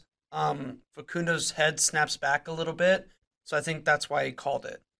saw was Facundo's head snaps back a little bit, so I think that's why he called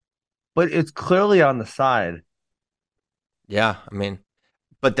it. But it's clearly on the side. Yeah, I mean,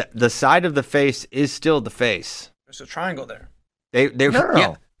 but the side of the face is still the face. There's a triangle there. No.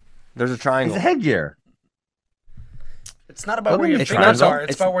 Yeah, there's a triangle. It's a headgear. It's not about where your it's fingers not- are.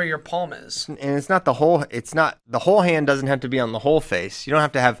 It's it's- about where your palm is. And it's not the whole. It's not the whole hand. Doesn't have to be on the whole face. You don't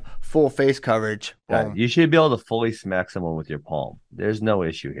have to have full face coverage. Yeah, you should be able to fully smack someone with your palm. There's no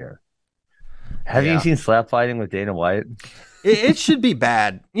issue here. Have Yeah. you seen slap fighting with Dana White? It should be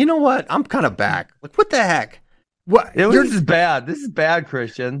bad. You know what? I'm kind of back. Like, what the heck? What? This is bad. This is bad,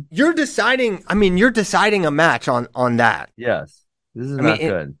 Christian. You're deciding. I mean, you're deciding a match on that. Yes. This is I not mean,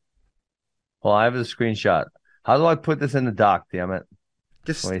 good. Well, I have a screenshot. How do I put this in the doc, damn it?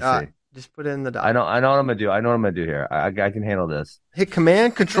 Just Let me see. just put it in the doc. I know what I'm gonna do. I know what I'm gonna do here. I can handle this. Hit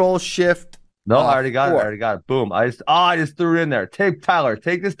Command Control Shift. No, I already got it. 4. I already got it. Boom. I just threw it in there. Tyler,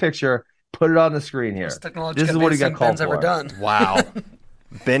 take this picture, put it on the screen here. This is what he got called Ben's ever for. done. Wow.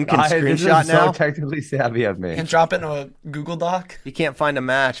 Ben can This screenshot is now. so technically savvy of me. And drop it in a Google Doc. He can't find a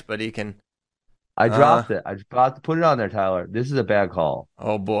match, but he can. I dropped it. I forgot to put it on there, Tyler. This is a bad call.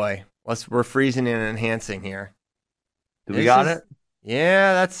 Oh boy, we're freezing and enhancing here. Do we got it?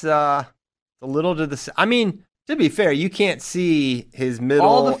 Yeah, that's a little to the. I mean, to be fair, you can't see his middle.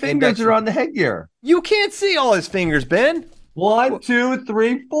 All the fingers index- are on the headgear. You can't see all his fingers, Ben. 1, 2,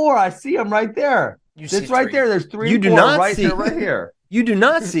 3, 4. I see them right there. It's right there. There's 3. You and do 4 not right see- there, right here. You do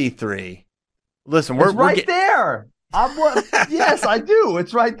not see 3. Listen, It's right there. Yes, I do.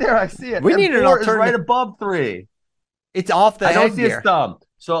 It's right there. I see it. We And need an 4 is right alternative- above 3. It's off the I don't see his headgear. thumb.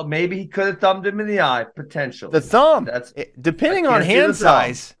 So maybe he could have thumbed him in the eye, potentially. The thumb. Depending I on can't see the hand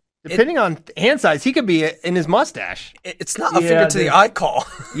thumb. size. Depending on hand size, he could be in his mustache. It's not a finger to the eye call.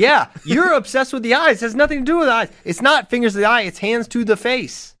 Yeah, you're obsessed with the eyes. It has nothing to do with the eyes. It's not fingers to the eye. It's hands to the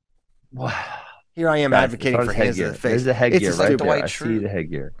face. Wow. Here I am Guys, advocating it's for on hands his to headgear. the face. There's a headgear It's right stupid. there. I see the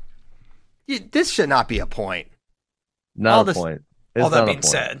headgear. This should not be a point. Not All a this- point. All It's that not a being point.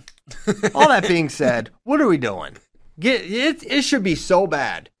 said, All that being said, what are we doing? It should be so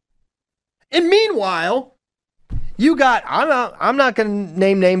bad. And meanwhile, you got. I'm not going to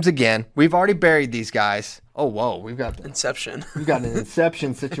name names again. We've already buried these guys. Oh whoa, we've got Inception. We've got an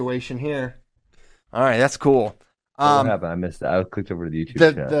Inception situation here. All right, that's cool. What happened? I missed that. I clicked over to the YouTube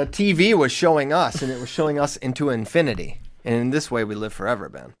The chat. TV was showing us, and it was showing us into infinity. And in this way, we live forever,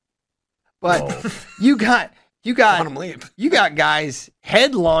 Ben. But you got You Let got him leave. you got guys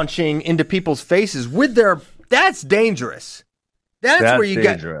head launching into people's faces with their. That's dangerous. That's where you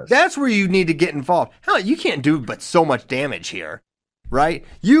dangerous. That's where you need to get involved. Hell, you can't do but so much damage here, right?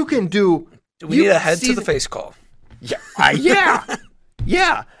 You can do. Do we need a head to the face call? Yeah,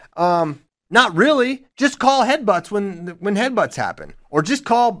 yeah. Not really. Just call headbutts when headbutts happen, or just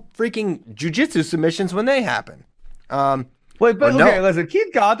call freaking jujitsu submissions when they happen. Wait, but no. okay, listen.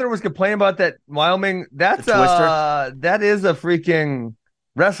 Keith Gothard was complaining about that Wyoming. That's The twister? that is a freaking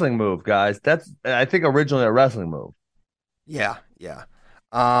wrestling move, guys. That's I think originally a wrestling move. Yeah.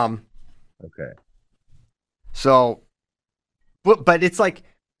 Okay. So, but it's like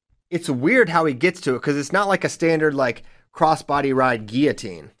it's weird how he gets to it because it's not like a standard like crossbody ride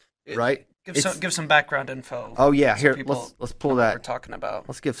guillotine, right? Give some background info. Oh yeah, so here people let's pull know what that. we're talking about.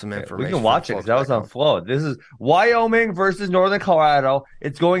 Let's give some We information. can watch it because that was on Flow. This is Wyoming versus Northern Colorado.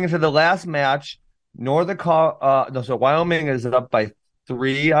 It's going into the last match. So Wyoming is up by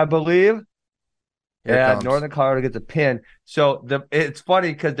 3, I believe. Here it comes. Northern Colorado gets a pin. So it's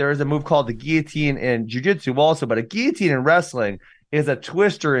funny because there is a move called the guillotine in jiu-jitsu also, but a guillotine in wrestling is a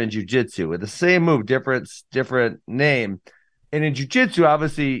twister in jiu-jitsu with the same move, different name. And in jiu-jitsu,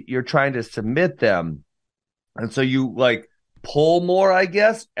 obviously, you're trying to submit them. And so you like pull more, I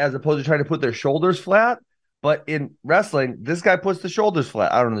guess, as opposed to trying to put their shoulders flat. But in wrestling, this guy puts the shoulders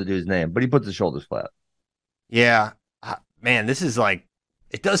flat. I don't know the dude's name, but he puts the shoulders flat. Yeah, man, this is like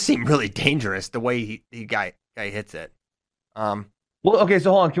it does seem really dangerous the way the guy hits it. Well, okay,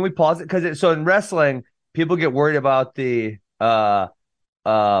 so hold on, can we pause it? Because so in wrestling, people get worried about the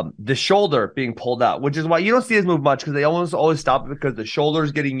shoulder being pulled out, which is why you don't see this move much because they almost always stop it because the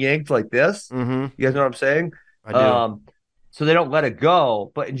shoulder's getting yanked like this. Mm-hmm. You guys know what I'm saying? I do. So they don't let it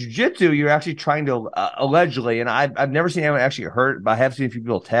go. But in jiu-jitsu, you're actually trying to allegedly, and I've never seen anyone actually get hurt, but I have seen a few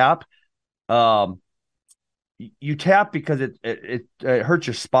people tap. You tap because it hurts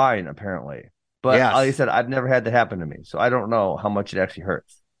your spine apparently. But Yes. like I said, I've never had that happen to me, so I don't know how much it actually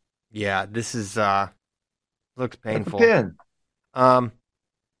hurts. Yeah, this is looks painful. Pin.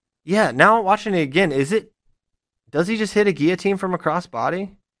 Yeah, now watching it again, does he just hit a guillotine from a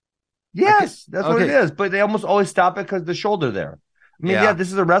crossbody? Yes, that's what it okay. is. But they almost always stop it because the shoulder there. I mean, yeah,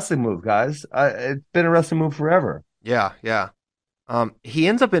 this is a wrestling move, guys. It's been a wrestling move forever. Yeah. He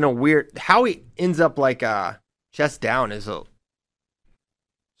ends up in a weird. How he ends up like chest down is a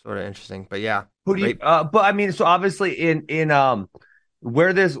sort of interesting, but yeah. Who do you? But I mean, so obviously in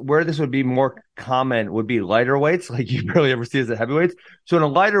where this would be more common would be lighter weights. Like you barely ever see this at heavyweights. So in a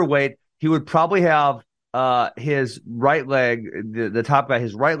lighter weight, he would probably have his right leg, the top guy,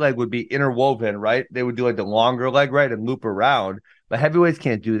 his right leg would be interwoven, right? They would do like the longer leg, right, and loop around. But heavyweights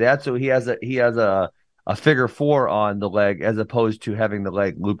can't do that, so he has a figure 4 on the leg as opposed to having the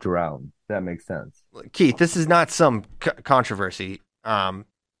leg looped around. If that makes sense. Keith, this is not some controversy.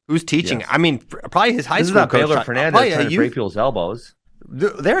 Who's teaching? Yes. I mean, probably his high This is school not coach. Baylor Fernandez probably trying to break people's elbows.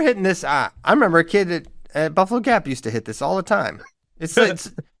 They're hitting this. I remember a kid at Buffalo Gap used to hit this all the time. It's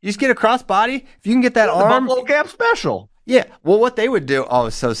you just get a cross body. If you can get that arm, Buffalo Gap special. Yeah. Well, what they would do? Oh,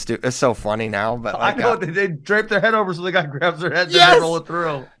 it's so stupid. It's so funny now. But like, I know they drape their head over so the guy grabs their head and Yes! they roll it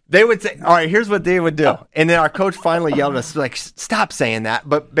through. They would say, all right, here's what they would do. And then our coach finally yelled at us, like, stop saying that.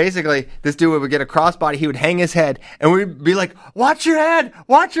 But basically, this dude would get a crossbody. He would hang his head. And we'd be like, watch your head.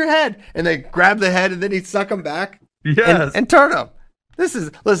 Watch your head. And they grab the head and then he'd suck him back. Yes. And turn him.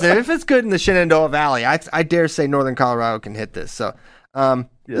 Listen, if it's good in the Shenandoah Valley, I dare say Northern Colorado can hit this. So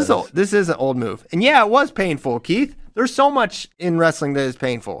this is an old move. And yeah, it was painful, Keith. There's so much in wrestling that is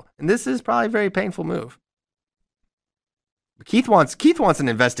painful. And this is probably a very painful move. Keith wants an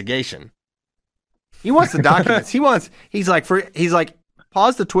investigation. He wants the documents. He's like,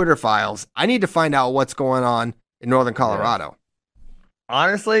 pause the Twitter files. I need to find out what's going on in Northern Colorado.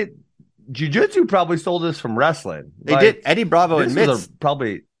 Honestly, jiu-jitsu probably stole this from wrestling. They did. Eddie Bravo this admits was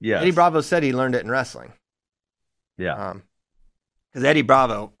probably yes. Eddie Bravo said he learned it in wrestling. Yeah. Because Eddie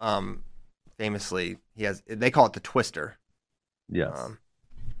Bravo, famously, they call it the twister. Yes.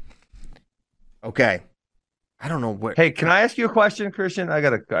 Okay. I don't know what. Hey, can I ask you a question, Christian? I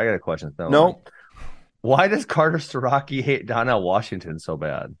got a question. No. Why does Carter Starocki hate Donnell Washington so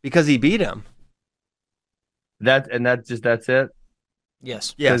bad? Because he beat him. That's it?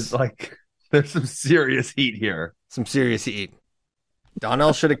 Yes. Yes. Like, there's some serious heat here. Some serious heat.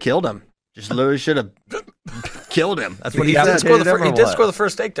 Donnell should have killed him. Just literally should have killed him. That's what he did said. score the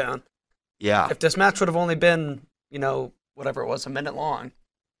first takedown. Yeah. If this match would have only been, whatever it was, a minute long,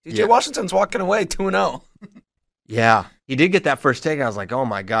 DJ Yeah. Washington's walking away 2-0. Yeah. He did get that first take. I was like, oh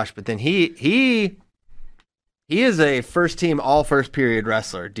my gosh. But then he He is a first team, all first period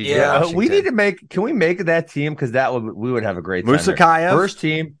wrestler. DJ Yeah. Washington. We need to make. Can we make that team? Because we would have a great time there. Musakayev? First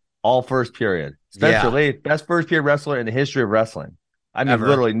team, all first period. Spencer Yeah. Lee, best first period wrestler in the history of wrestling. I mean, Ever.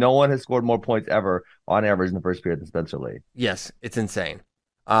 literally, no one has scored more points ever on average in the first period than Spencer Lee. Yes, it's insane.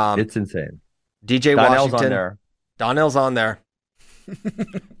 It's insane. DJ Donnell's Washington. on there. Donnell's on there. Dude, I feel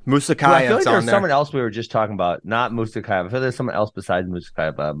Musakayev's like on there's there. someone else we were just talking about, not Musakayev. I feel like there's someone else besides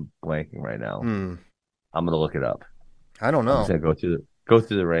Musakayev. I'm blanking right now. Hmm. I'm gonna look it up. I don't I'm know. just gonna go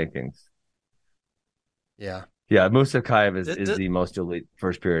through the rankings. Yeah. Yeah, Musakayev is The- the most elite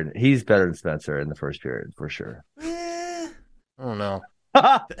first period. He's better than Spencer in the first period for sure. I don't know.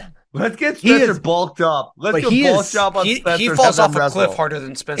 Let's get He Spencer is- bulked up. Let's but get he bulked is- up on He Spencer. and falls have off them a wrestle. cliff harder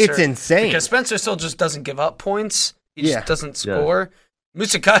than Spencer. It's insane. Because Spencer still just doesn't give up points. He Yeah. just doesn't Yeah. score.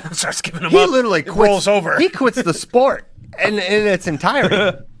 Musakayev starts giving him He up. literally it quits, rolls over. He quits the sport in its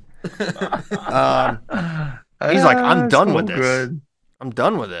entirety. He's like, I'm done so with this. good. I'm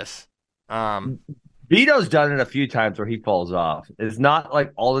done with this. Vito's done it a few times where he falls off. It's not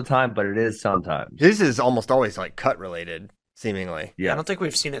like all the time, but it is sometimes. This is almost always like cut related, seemingly. I don't think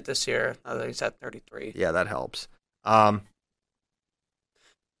we've seen it this year. Now that he's at 33. Yeah, that helps. But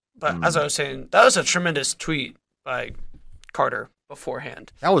as I was saying, that was a tremendous tweet by Carter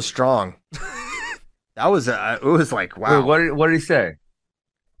beforehand. That was strong. That was it was like, wow. Wait, what did he say?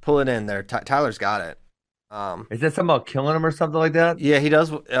 Pull it in there. Tyler's got it. Is that something about killing him or something like that? Yeah, he does.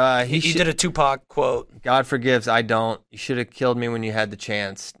 He did a Tupac quote. God forgives, I don't. You should have killed me when you had the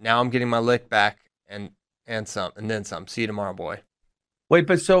chance. Now I'm getting my lick back and some and then some. See you tomorrow, boy. Wait,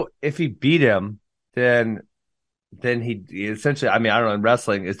 but so if he beat him, then he essentially. I mean, I don't know. In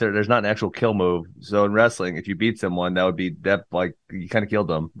wrestling, there's not an actual kill move. So in wrestling, if you beat someone, that would be that like you kind of killed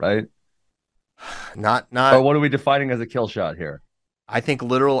them, right? Not. Or what are we defining as a kill shot here? I think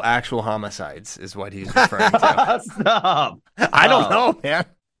literal actual homicides is what he's referring to. Stop. I don't know, man.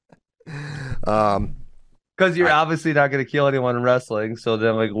 Because you're obviously not going to kill anyone in wrestling. So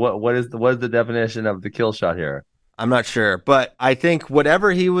then, like, what is the definition of the kill shot here? I'm not sure, but I think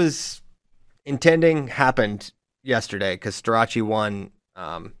whatever he was intending happened yesterday because Strachey won.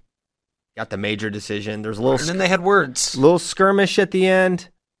 Got the major decision. There's a And then they had words. little skirmish at the end.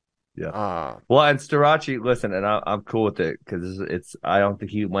 Yeah. Well, and Starachi, listen, and I'm cool with it because it's. I don't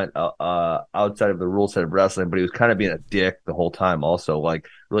think he went outside of the rule set of wrestling, but he was kind of being a dick the whole time. Also, like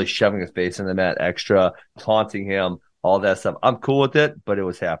really shoving his face in the mat, extra taunting him, all that stuff. I'm cool with it, but it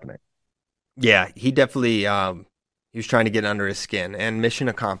was happening. Yeah, he definitely he was trying to get under his skin, and mission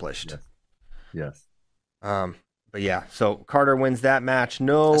accomplished. Yes. But yeah, so Carter wins that match.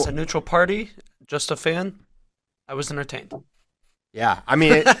 No, As a neutral party, just a fan, I was entertained. yeah, I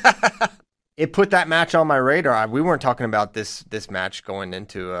mean it put that match on my radar. We weren't talking about this match going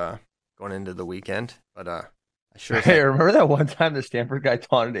into the weekend, but I sure. Hey, remember that one time the Stanford guy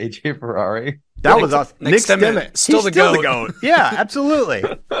taunted AJ Ferrari? That was awesome. Nick Nick Stimmett, Stimmett, still He's the goat. Yeah, absolutely.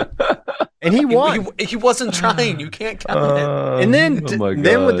 And he won. He wasn't trying. You can't count it. And then oh my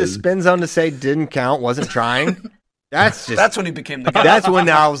then with the God. spin zone to say didn't count, wasn't trying. That's when he became the guy. That's when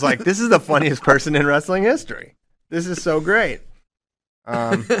I was like, this is the funniest person in wrestling history. This is so great.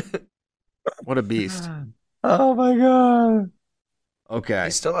 What a beast. Oh my God. Okay.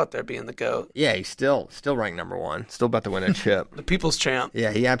 He's still out there being the GOAT. Yeah, he's still ranked number one. Still about to win a chip. The people's champ.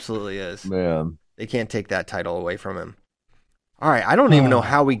 Yeah, he absolutely is. Man. They can't take that title away from him. All right, I don't even know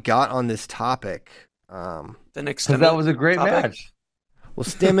how we got on this topic. The next Because that was a great match. We'll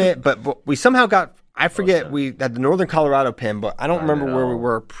stem it, but we somehow got. I forget we had the Northern Colorado pin, but I don't remember where we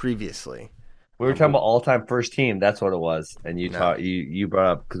were previously. We were talking about all-time first team. That's what it was. And you No. you brought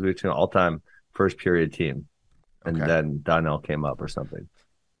up because we were talking all-time first period team, and Okay. then Donnell came up or something.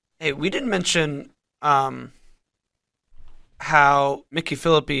 Hey, we didn't mention how Mickey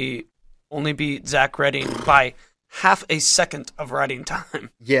Philippi only beat Zach Redding by half a second of riding time.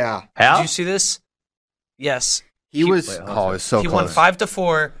 Yeah, How? Did you see this? Yes. he was. Wait, hold Oh, it was so he close. won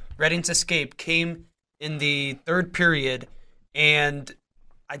 5-4. Redding's escape came in the third period, and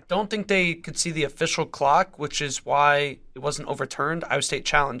I don't think they could see the official clock, which is why it wasn't overturned. Iowa State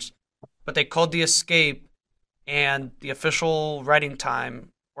challenged, but they called the escape, and the official riding time,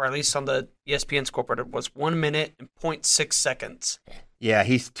 or at least on the ESPN scoreboard, was 1 minute and 0.6 seconds. Yeah,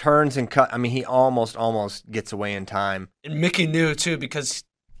 he turns and cut. I mean, he almost gets away in time. And Mickey knew too because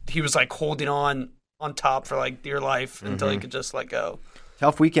he was like holding on top for like dear life until he could just let go.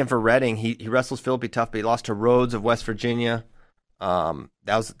 Tough weekend for Redding. He wrestles Philippi tough, but he lost to Rhodes of West Virginia.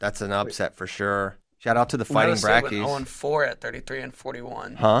 That's an upset for sure. Shout out to the Fighting Iowa State went Brackies. 0-4 at 33 and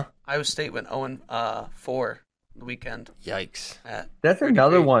 41. Huh? Iowa State went 0-4 the weekend Yikes. at That's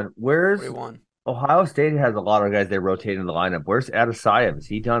another 33, one. Where's 41. Ohio State has a lot of guys they rotate in the lineup. Where's Adesayev? Is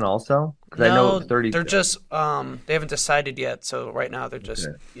he done also? Because I know 30. They're just they haven't decided yet. So right now they're just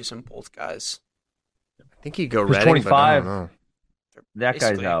using both guys. I think he'd go Redding, but I don't know. That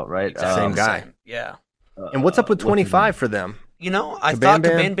guy's out, right? Same guy. Yeah. And what's up with 25 for them? I thought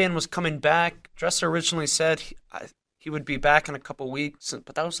Cabanban was coming back. Dresser originally said he would be back in a couple weeks,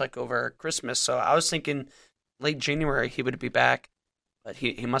 but that was like over Christmas. So I was thinking late January he would be back, but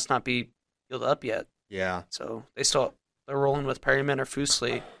he must not be healed up yet. Yeah. So they're rolling with Perryman or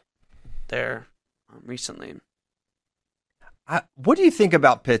Fousley there recently. What do you think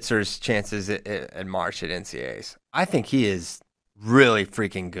about Pitzer's chances at March at NCAAs? I think he is really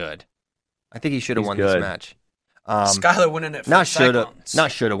freaking good. I think he should have won this match. Skyler winning it for not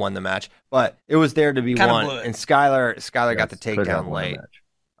should have won the match, but it was there to be won. And Skyler got the takedown late.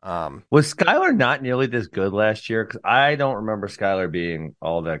 Was Skyler not nearly this good last year? Because I don't remember Skyler being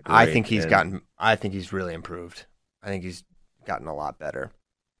all that good. I think he's really improved. I think he's gotten a lot better.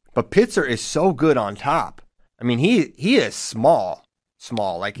 But Pitzer is so good on top. I mean, he is small.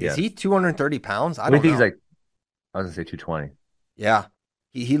 Like, is he 230 pounds? I don't know. He's like, I was going to say 220. Yeah.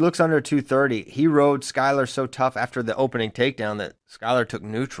 He looks under 230. He rode Skyler so tough after the opening takedown that Skyler took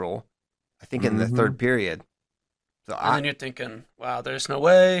neutral, I think, in the third period. So then you're thinking, wow, there's no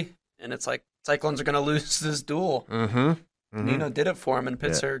way. And it's like, Cyclones are going to lose this duel. Nino did it for him, and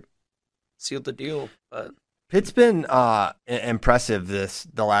Pitzer sealed the deal. But Pitt's been impressive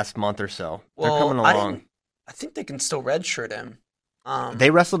the last month or so. They're coming along. I think they can still redshirt him. They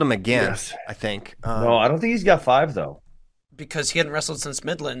wrestled him again, I think. No, I don't think he's got 5, though. Because he hadn't wrestled since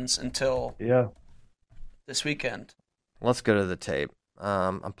Midlands until this weekend. Let's go to the tape.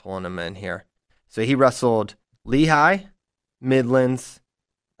 I'm pulling him in here. So he wrestled Lehigh, Midlands,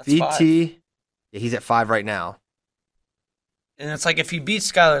 That's VT. 5. Yeah, he's at 5 right now. And it's like, if he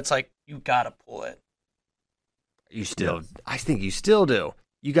beats Skyler, it's like, you got to pull it. I think you still do.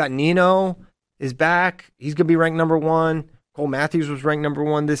 You got Nino is back. He's going to be ranked number 1. Cole Matthews was ranked number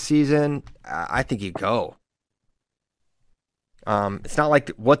 1 this season. I think you go. It's not like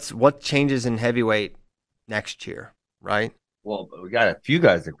what changes in heavyweight next year, right? Well, we got a few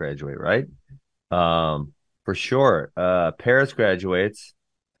guys that graduate, right? For sure. Paris graduates.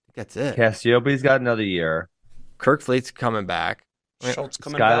 That's it. Cassiope's got another year. Kirkfleet's coming back. Schultz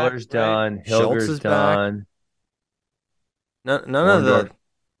coming back. Skyler's done. Right? Hilger's done. None of the.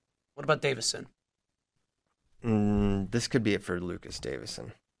 What about Davison? This could be it for Lucas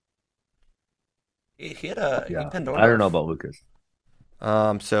Davison. He pinned Orndorff. I don't know about Lucas.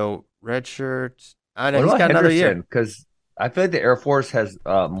 So red shirts. I know he's got another year because I feel like the Air Force has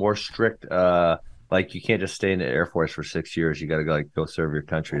more strict. Like you can't just stay in the Air Force for 6 years. You got to go serve your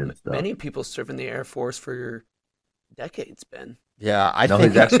country and stuff. Many people serve in the Air Force for decades, Ben. Yeah, I think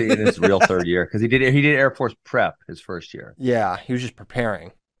he's actually in his real third year because he did Air Force prep his first year. Yeah, he was just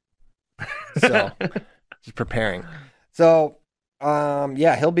preparing. So just preparing. So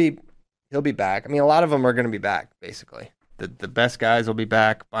he'll be back. I mean, a lot of them are going to be back. Basically, the best guys will be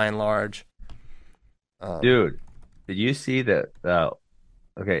back by and large. Dude, did you see that?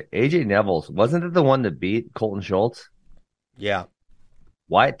 Okay, AJ Neville's wasn't it the one that beat Colton Schultz? Yeah.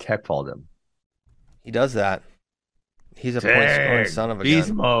 Wyatt Techfalled him. He does that. He's a point-scoring son of a beast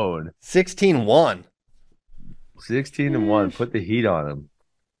gun. mode. 16-1. 16-1. Put the heat on him.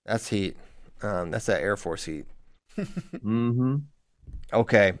 That's heat. That's that Air Force heat. Mm-hmm.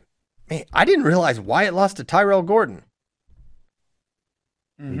 Okay. Man, I didn't realize Wyatt lost to Tyrell Gordon.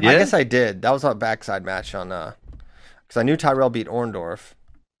 Mm-hmm. I guess I did. That was a backside match on because I knew Tyrell beat Orndorff.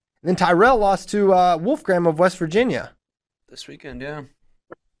 And then Tyrell lost to Wolfgram of West Virginia. This weekend, yeah.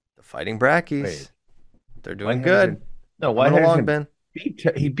 The Fighting Brackies. Wait. They're doing good. No, why Ben?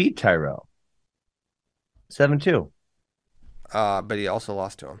 He beat Tyrell 7-2. But he also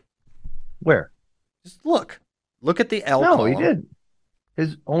lost to him. Where? Just look at the L. No, column. he did.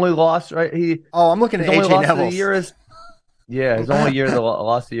 His only loss, right? I'm looking at AJ Neville's. His only year the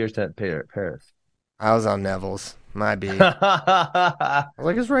loss of the year is at Paris. I was on Neville's. My B. I was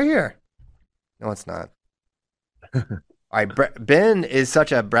like, it's right here. No, it's not. All right, Ben is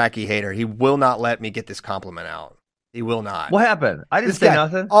such a Bracky hater. He will not let me get this compliment out. He will not. What happened? I didn't say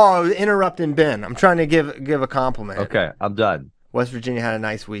nothing. Oh, interrupting Ben. I'm trying to give a compliment. Okay, I'm done. West Virginia had a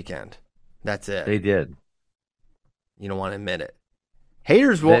nice weekend. That's it. They did. You don't want to admit it.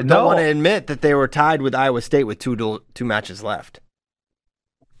 Haters don't want to admit that they were tied with Iowa State with two matches left.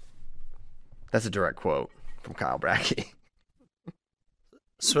 That's a direct quote from Kyle Bracky.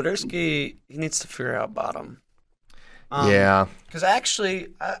 Swiderski, he needs to figure out bottom. Yeah. Because actually,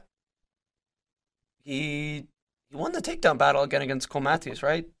 he won the takedown battle again against Cole Matthews,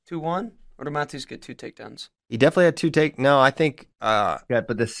 right? 2-1? Or did Matthews get 2 takedowns? He definitely had 2 No, I think Yeah,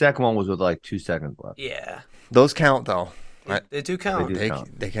 but the second one was with like 2 seconds left. Yeah. those count though. They do count. They do. They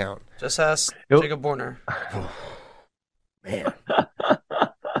count. they count. Just ask Nope. Jacob Warner. Man,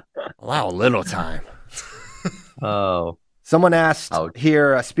 allow a little time. Oh, Someone asked Ouch.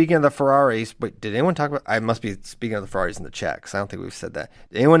 here, speaking of the Ferraris, wait, did anyone talk about, I must be speaking of the Ferraris in the chat, because I don't think we've said that.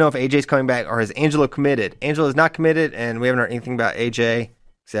 Did anyone know if AJ's coming back, or has Angelo committed? Angelo is not committed, and we haven't heard anything about AJ,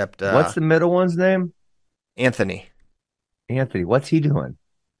 except what's the middle one's name? Anthony. Anthony. What's he doing?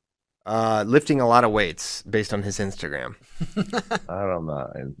 Lifting a lot of weights, based on his Instagram. I don't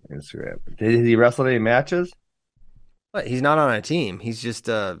know. Instagram. Did he wrestle any matches? But he's not on a team. He's just,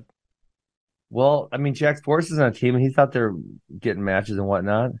 Well, I mean, Jack Force is on a team, and he's out there getting matches and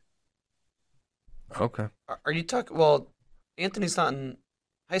whatnot. okay. Are you talking? Well, Anthony's not in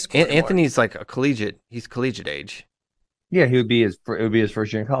high school anymore. Anthony's like a collegiate, he's collegiate age. Yeah, it would be his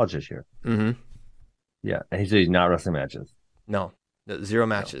first year in college this year. Mm-hmm. Yeah, and he's not wrestling matches. No, 0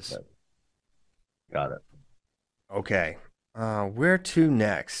 matches. Got it. Okay. Where to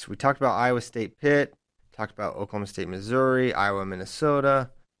next? We talked about Iowa State Pitt, talked about Oklahoma State, Missouri, Iowa, Minnesota.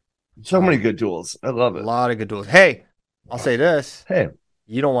 So many good duels. I love A it. lot of good duels. Hey, I'll say this. Hey,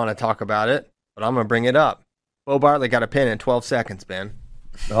 You don't want to talk about it, but I'm going to bring it up. Bo Bartlett got a pin in 12 seconds, man.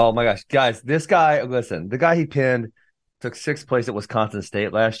 oh my gosh, guys, this guy. Listen, the guy he pinned took 6th place at Wisconsin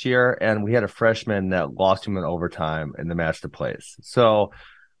State last year, and we had a freshman that lost him in overtime in the match to place. So,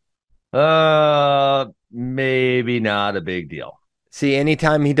 maybe not a big deal. See,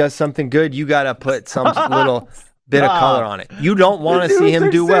 anytime he does something good, you got to put some little bit of color on it. You don't want to see him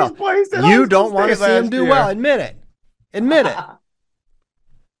do well. You don't want to see him do well. Admit it. Admit it.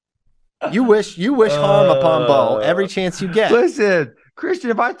 You wish harm upon Bo every chance you get. Listen, Christian,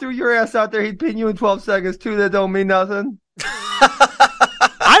 if I threw your ass out there, he'd pin you in 12 seconds too. That don't mean nothing.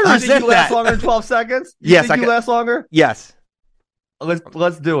 I You think resent you last that. longer than 12 seconds? Yes, think you last longer? Yes.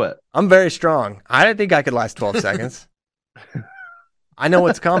 Let's do it. I'm very strong. I didn't think I could last 12 seconds. I know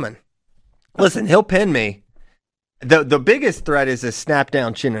what's coming. Listen, he'll pin me. The biggest threat is a snap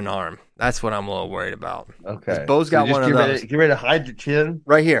down chin and arm. That's what I'm a little worried about. Okay. Bo's got just one of those. Get ready to hide your chin.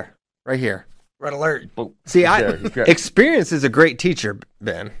 Right here. Right here. Red alert. See, He's there. experience is a great teacher,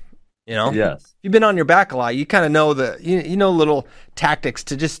 Ben. You know? Yes. You've been on your back a lot. You kind of know you know little tactics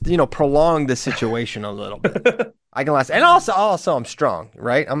to just, prolong the situation a little bit. I can last. And also I'm strong,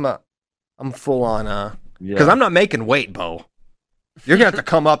 right? I'm full on because I'm not making weight, Bo. You're going to have to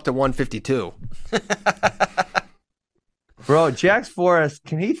come up to 152. Bro, Jax Forrest,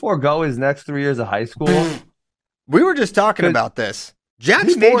 can he forego his next 3 years of high school? We were just talking about this. He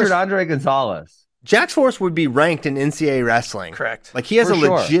majored Andre Gonzalez. Jax Forrest would be ranked in NCAA wrestling. Correct. Like he has For a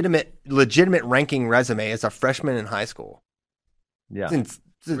sure. legitimate ranking resume as a freshman in high school. Yeah. It's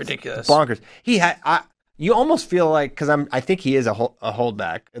Ridiculous. bonkers. He had. You almost feel like because I think he is a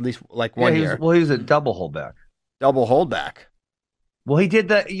holdback at least like one year. He was a double holdback. Double holdback. Well, he did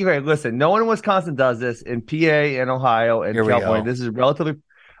that. Listen, no one in Wisconsin does this. In PA and Ohio and Here we California, go. this is relatively.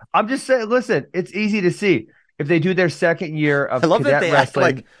 I'm just saying. Listen, it's easy to see if they do their second year of I love that cadet they act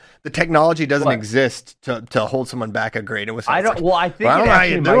wrestling. like the technology doesn't What? exist to hold someone back a grade. It was. I don't. Well, I think I don't it know how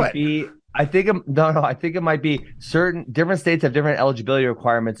actually you do might it. be. I think I think it might be certain different states have different eligibility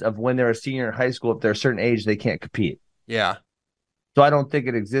requirements of when they're a senior in high school. If they're a certain age, they can't compete. Yeah. So I don't think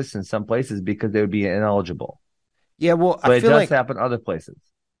it exists in some places because they would be ineligible. Yeah. Well, But I it feel does like happen other places.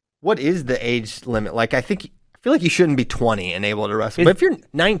 what is the age limit? Like I feel like you shouldn't be 20 and able to wrestle. But if you're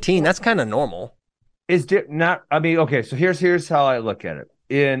 19, that's kind of normal. Is not? I mean, okay. So here's how I look at it.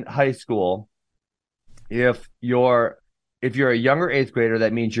 In high school, if you're a younger 8th grader,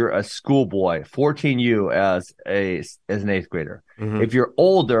 that means you're a schoolboy, 14U as an 8th grader. Mhm. If you're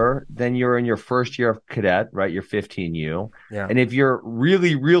older, then you're in your first year of cadet, right? You're 15U. Yeah. And if you're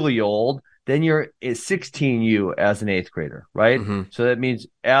really, really old, then you're 16U as an 8th grader, right? Mhm. So that means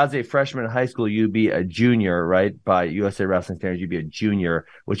as a freshman in high school, you'd be a junior, right? By USA Wrestling standards, you'd be a junior,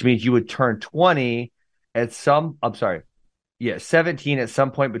 which means you would turn 20 at 17 at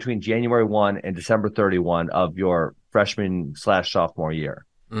some point between January 1 and December 31 of your freshman/sophomore year,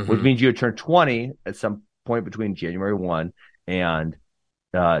 Mhm. which means you would turn 20 at some point between January 1 and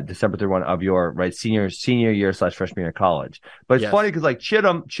December 31 of your senior year/freshman year of college. But it's Yes. funny because like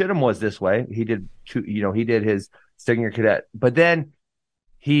Chittum was this way. He did he did his second year cadet, but then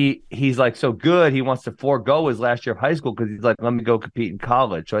he's like so good he wants to forego his last year of high school because he's like, let me go compete in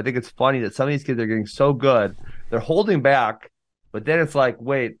college. So I think it's funny that some of these kids are getting so good, they're holding back, but then it's like,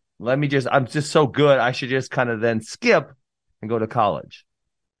 wait, I'm just so good, I should just kind of then skip and go to college.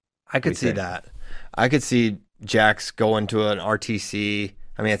 I could see that. I could see Jax going to an RTC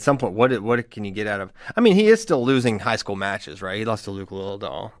I mean, at some point, what can you get out of? I mean, he is still losing high school matches, right? He lost to Luke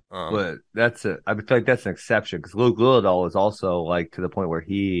Lillidahl. But I feel like that's an exception because Luke Lillidahl is also like to the point where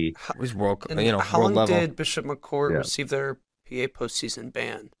he's world, how world long level. did Bishop McCourt receive their PA postseason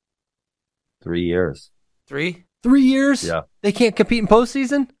ban? 3 years. 3? 3 years? Yeah. They can't compete in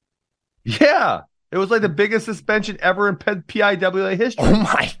postseason? Yeah. It was like the biggest suspension ever in PIWA history. Oh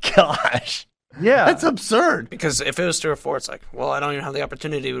my gosh. Yeah. That's absurd. Because if it was 3 or 4, it's like, well, I don't even have the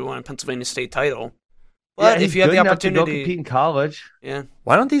opportunity to win a Pennsylvania State title. But yeah, if you have the opportunity to go compete in college,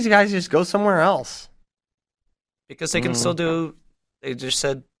 why don't these guys just go somewhere else? Because they can still do. They just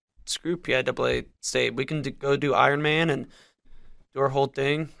said, screw PIAA State. We can go do Ironman and do our whole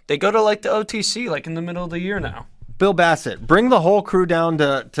thing. They go to like the OTC like in the middle of the year now. Bill Bassett, bring the whole crew down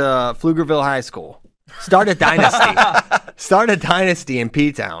to Pflugerville High School. Start a dynasty. Start a dynasty in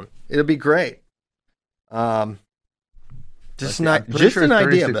P-Town. It'll be great. Just an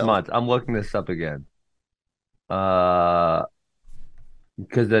idea, Bill. Months. I'm looking this up again. Because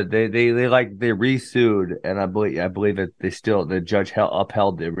they re-sued, and I believe that the judge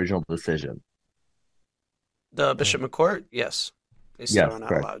upheld the original decision. The Bishop McCourt, yes, they still are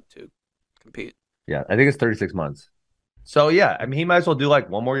not allowed to compete. Yeah, I think it's 36 months. So yeah, I mean, he might as well do like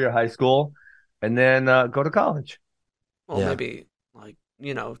one more year of high school, and then go to college. Well, maybe like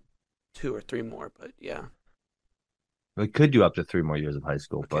 2 or 3 more, but yeah, we could do up to 3 more years of high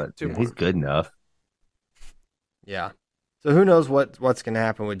school, but he's good enough. Yeah. So who knows what's going to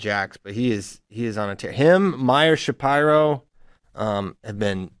happen with Jax, but he is on a tear. Him, Meyer, Shapiro have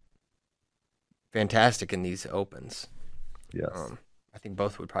been fantastic in these opens. Yes. I think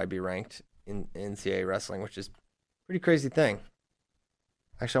both would probably be ranked in NCAA wrestling, which is a pretty crazy thing.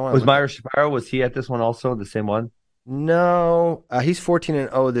 Actually, was Meyer Shapiro, was he at this one also, the same one? No. He's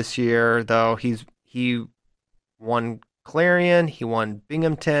 14-0 this year, though. He won Clarion. He won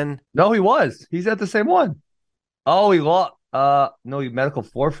Binghamton. No, he was. He's at the same one. Oh, he lost. No, he medical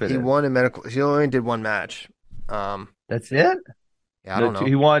forfeited. He won in medical. He only did one match. That's it? Yeah, I don't know.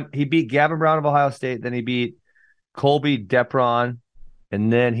 He won. He beat Gavin Brown of Ohio State. Then he beat Colby Depron.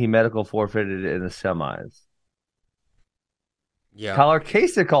 And then he medical forfeited in the semis. Yeah. Tyler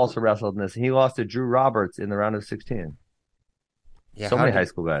Kasich also wrestled in this. And he lost to Drew Roberts in the round of 16. Yeah, so many high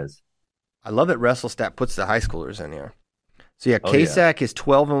school guys. I love that WrestleStat puts the high schoolers in here. So yeah, Kasich is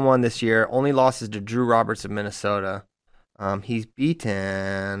 12-1 this year. Only losses to Drew Roberts of Minnesota. He's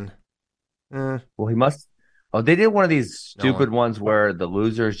beaten. Well, he must. Oh, they did one of these stupid ones where the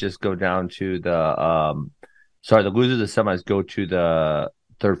losers just go down to the. The losers of the semis go to the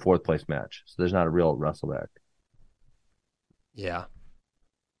 3rd, 4th place match. So there's not a real wrestleback. Yeah.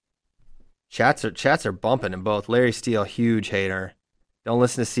 Chats are bumping in both. Larry Steele, huge hater. Don't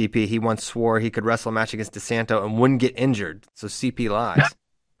listen to CP. He once swore he could wrestle a match against DeSanto and wouldn't get injured. So CP lies.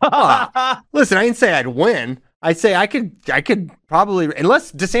 Listen, I didn't say I'd win. I'd say I could probably,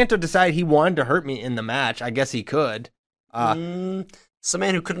 unless DeSanto decided he wanted to hurt me in the match, I guess he could. It's a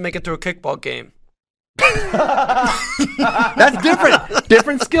man who couldn't make it through a kickball game. That's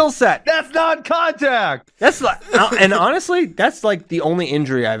different skill set. That's non-contact. That's like, and honestly, that's like the only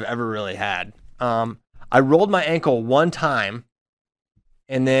injury I've ever really had. I rolled my ankle one time,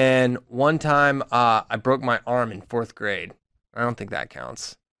 and then one time I broke my arm in 4th grade. I don't think that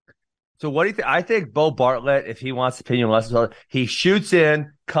counts. So what do you think? I think Bo Bartlett, if he wants to pin you in lessons, he shoots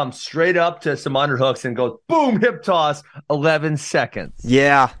in, comes straight up to some underhooks, and goes boom, hip toss, 11 seconds.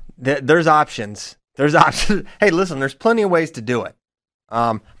 Yeah, there's options. There's options. Hey, listen, there's plenty of ways to do it.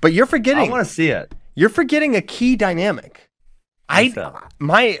 But you're forgetting. I want to see it. You're forgetting a key dynamic.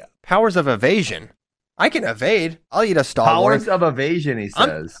 My powers of evasion. I can evade. I'll eat a stalwart. Powers of evasion, he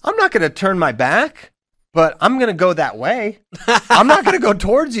says. I'm not going to turn my back, but I'm going to go that way. I'm not going to go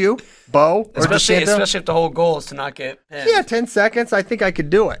towards you, Bo. Especially if the whole goal is to not get pinned. Yeah, 10 seconds. I think I could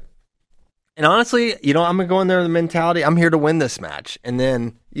do it. And honestly, I'm going to go in there with the mentality, I'm here to win this match. And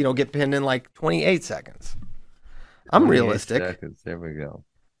then, get pinned in like 28 seconds. I'm realistic. Seconds. There we go.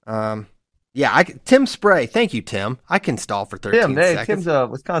 Yeah, Tim Spray. Thank you, Tim. I can stall for 13 seconds. Tim's a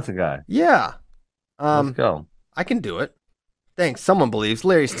Wisconsin guy. Yeah. Let's go. I can do it. Thanks. Someone believes.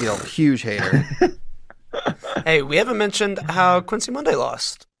 Larry Steele, huge hater. Hey, we haven't mentioned how Quincy Monday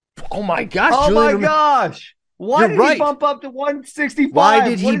lost. Oh my gosh. Oh my gosh. Why did he bump up to 165? Why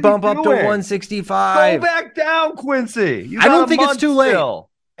did he bump up to 165? Go back down, Quincy. I don't think it's too late.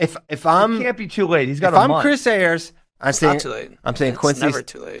 If I'm, it can't be too late. He's got a month. If I'm Chris Ayers, it's not too late. I'm saying Quincy's never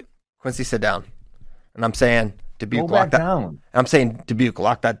too late. Quincy, sit down. And I'm saying Dubuque, lock that down. I'm saying Dubuque,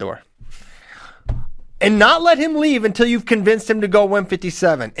 lock that door. and not let him leave until you've convinced him to go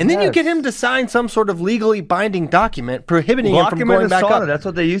 157. And then you get him to sign some sort of legally binding document prohibiting him from going back up. That's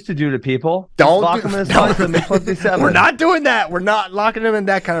what they used to do to people. Don't lock him in a sauna to make 157. We're not doing that. We're not locking him in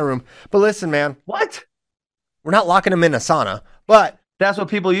that kind of room. But listen, man. What? We're not locking him in a sauna, but that's what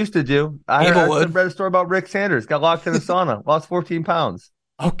people used to do. I read a story about Rick Sanders. Got locked in a sauna, lost 14 pounds.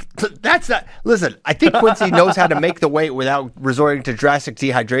 Oh, that's not. Listen, I think Quincy knows how to make the weight without resorting to drastic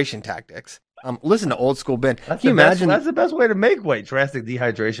dehydration tactics. Listen to old school Ben. Can you imagine? That's the best way to make weight. Drastic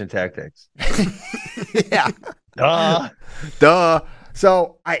dehydration tactics. Yeah. Duh.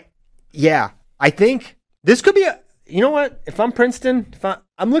 So I think this could be you know what? If I'm Princeton,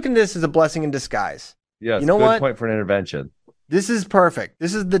 I'm looking at this as a blessing in disguise. Yes. You know good what? Point for an intervention. This is perfect.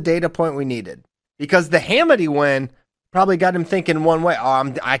 This is the data point we needed because the Hamity win probably got him thinking one way.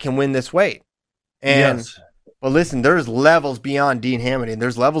 Oh, I can win this weight. And yes. But listen, there's levels beyond Dean Hamity, and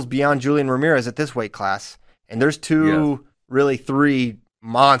there's levels beyond Julian Ramirez at this weight class, and there's really three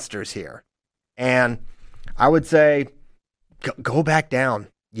monsters here. And I would say, go back down.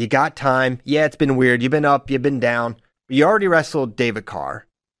 You got time. Yeah, it's been weird. You've been up, you've been down, but you already wrestled David Carr,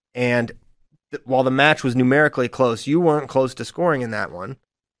 and while the match was numerically close, you weren't close to scoring in that one.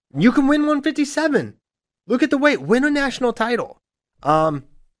 You can win 157. Look at the weight. Win a national title.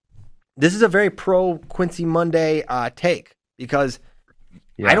 This is a very pro Quincy Monday take because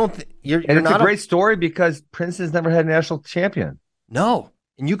I don't think you're and it's not a great story because Princeton's never had a national champion. No,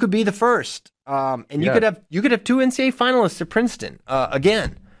 and you could be the first. And you could have two NCAA finalists at Princeton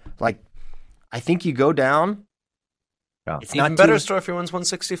again. Like I think you go down. Yeah. It's even better story if he wins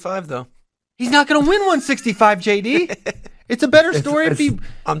 165 though. He's not going to win 165, JD. It's a better story if he.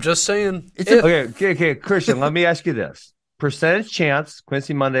 I'm just saying. Okay, Christian. Let me ask you this. Percentage chance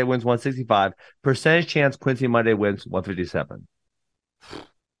Quincy Monday wins 165. Percentage chance Quincy Monday wins 157.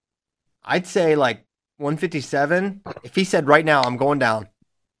 I'd say like 157. If he said right now, I'm going down.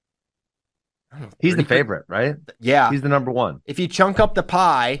 He's the favorite, right? Yeah. He's the number one. If you chunk up the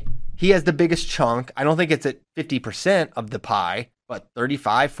pie, he has the biggest chunk. I don't think it's at 50% of the pie, but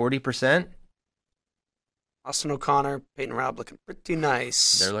 35, 40%. Austin O'Connor, Peyton Robb looking pretty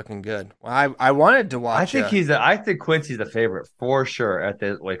nice. They're looking good. Well, I wanted to watch. I think Quincy's the favorite for sure at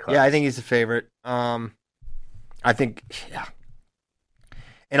the weight class. Yeah, I think he's the favorite. I think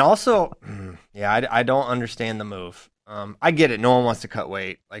and also, I don't understand the move. I get it. No one wants to cut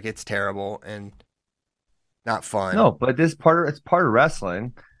weight. Like it's terrible and not fun. No, but it's part of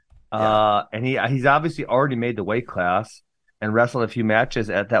wrestling. And he's obviously already made the weight class and wrestled a few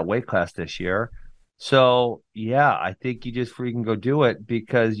matches at that weight class this year. So, I think you just freaking go do it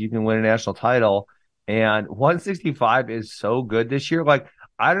because you can win a national title. And 165 is so good this year. Like,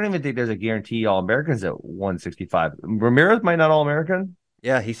 I don't even think there's a guarantee All-Americans at 165. Ramirez might not All-American.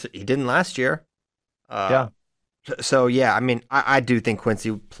 Yeah, he didn't last year. So, I mean, I do think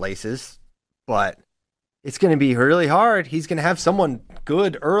Quincy places, but it's going to be really hard. He's going to have someone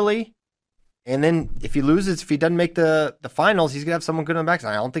good early. And then if he loses, if he doesn't make the finals, he's going to have someone good on the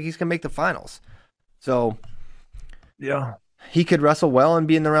backside. I don't think he's going to make the finals. So, he could wrestle well and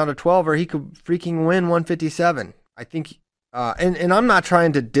be in the round of 12, or he could freaking win 157. I think, and I'm not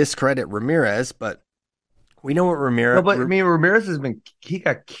trying to discredit Ramirez, but we know what Ramirez. No, but I mean, Ramirez he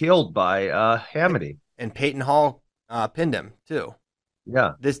got killed by Hamity, and Peyton Hall pinned him too.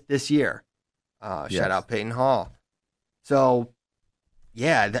 Yeah, this year. Shout out Peyton Hall. So,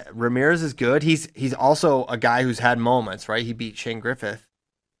 Ramirez is good. He's also a guy who's had moments, right? He beat Shane Griffith.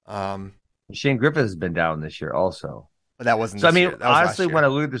 Shane Griffith has been down this year also. But that wasn't so. This I mean, year. That was honestly, when I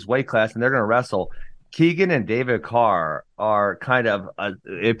look at this weight class and they're going to wrestle, Keegan and David Carr are kind of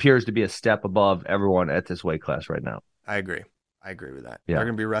it appears to be a step above everyone at this weight class right now. I agree with that. Yeah. They're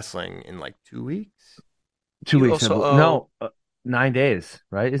going to be wrestling in like 2 weeks. 2 weeks? No, 9 days.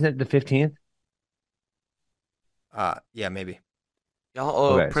 Right? Isn't it the 15th? Yeah, maybe. Y'all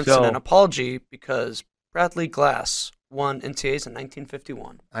owe Princeton an apology because Bradley Glass won NCAAs in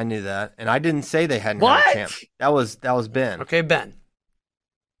 1951. I knew that, and I didn't say they hadn't had a champ. That was Ben. Okay, Ben.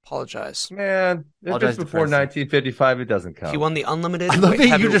 Apologize, man. If it's before 1955, it doesn't count. He won the unlimited. I love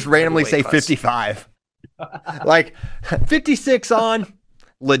that you just randomly say 55, like 56 on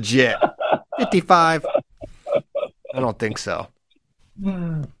legit 55. I don't think so.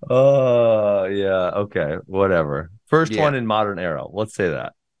 Oh yeah, okay, whatever. First one in modern era. Let's say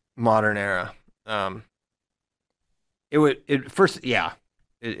that modern era.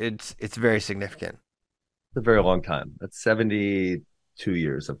 It's very significant. It's a very long time. That's 72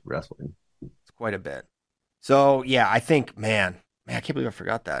 years of wrestling. It's quite a bit. So I think, man, I can't believe I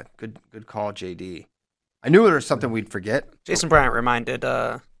forgot that. Good call, JD. I knew there was something we'd forget. Jason Bryant reminded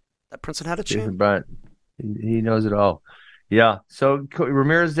that Princeton had a champ. Jason Bryant. He knows it all. Yeah. So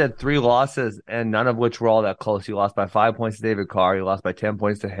Ramirez had 3 losses, and none of which were all that close. He lost by 5 points to David Carr. He lost by 10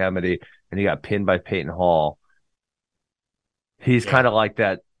 points to Hamady, and he got pinned by Peyton Hall. He's kind of like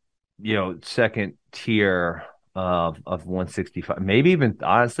that, second tier of 165. Maybe even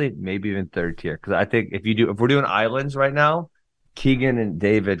third tier. Because I think if we're doing islands right now, Keegan and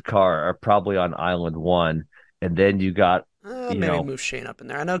David Carr are probably on island 1, and then you got maybe move Shane up in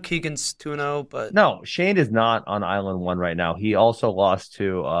there. I know Keegan's 2-0, but no, Shane is not on island 1 right now. He also lost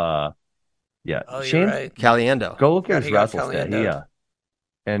to Shane right. Caliendo. Go look at his wrestle stat. Yeah,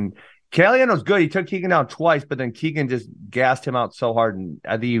 and Caliendo's good. He took Keegan down twice, but then Keegan just gassed him out so hard, and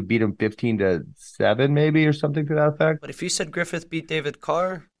I think you beat him 15-7, maybe, or something to that effect. But if you said Griffith beat David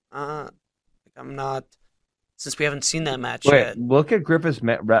Carr, I'm not. Since we haven't seen that match yet. Look at Griffith's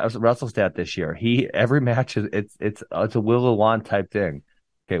wrestle stat this year. Every match is it's a Will Lewan type thing.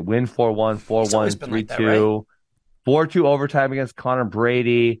 Okay, win 4-1, 4-1, 3-2, 4-2 overtime against Connor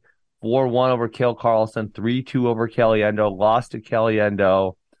Brady, 4-1 over Kale Carlson, 3-2 over Caliendo, lost to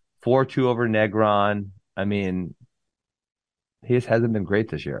Caliendo, 4-2 over Negron. I mean, he just hasn't been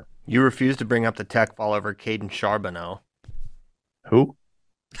great this year. You refuse to bring up the tech fall over Caden Charbonneau. Who?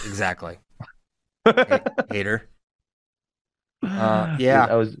 Exactly. Hater. Yeah.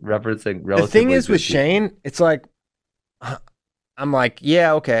 I was referencing relatively. The thing is with Shane, it's like, I'm like,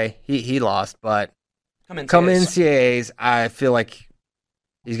 yeah, okay, he lost, but come NCAAs, I feel like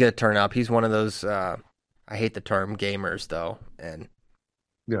he's going to turn up. He's one of those, I hate the term gamers, though, and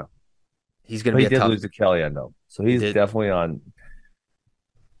yeah, he's going to be a tough. He did lose to Caliendo, so he's definitely on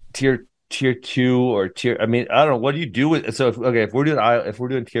tier 2 or tier. I mean, I don't know. What do you do with? So if we're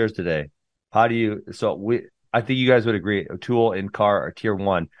doing tiers today. How do you? I think you guys would agree. O'Toole and Carr are tier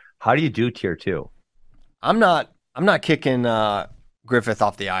 1. How do you do tier 2? I'm not kicking Griffith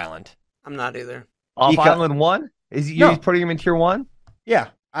off the island. I'm not either. Off island 1? He's putting him in tier 1? Yeah.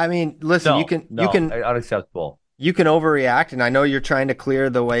 I mean, listen, you can unacceptable. You can overreact, and I know you're trying to clear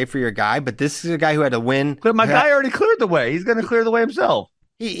the way for your guy, but this is a guy who had to win. But my guy already cleared the way. He's going to clear the way himself.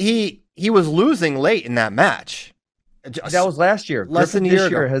 He was losing late in that match. That was last year. Less than a year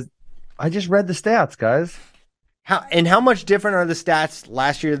ago. I just read the stats, guys. How much different are the stats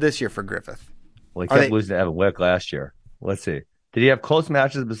last year to this year for Griffith? Well, he kept losing to Evan Wick last year. Let's see. Did he have close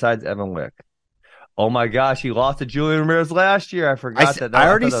matches besides Evan Wick? Oh my gosh, he lost to Julian Ramirez last year. I forgot that. I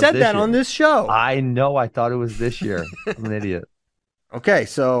already said that on this show. I know. I thought it was this year. I'm an idiot. Okay,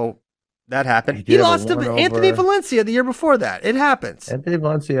 so that happened. He lost to Anthony Valencia the year before that. It happens. Anthony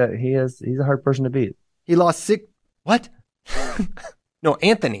Valencia, he's a hard person to beat. He lost 6. What? No,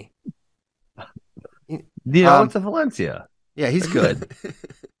 Anthony. It's a Valencia. Yeah, he's good.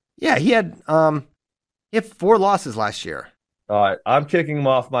 Yeah, he had 4 losses last year. All right, I'm kicking him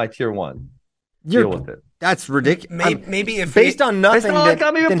off my tier 1. Deal with it. That's ridiculous. Maybe if based on nothing. It's not like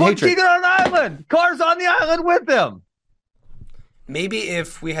I'm even putting Keegan on an island. Carr's on the island with him. Maybe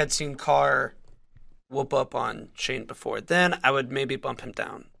if we had seen Carr whoop up on Shane before, then I would maybe bump him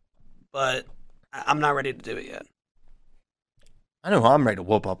down. But I'm not ready to do it yet. I know who I'm ready to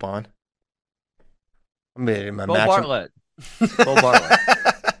whoop up on. I'm ready to Bo Bartlett. Bo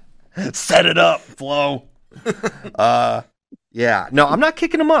Bartlett. Set it up, Flo. Yeah. No, I'm not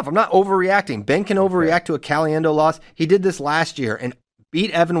kicking him off. I'm not overreacting. Ben can overreact to a Caliendo loss. He did this last year and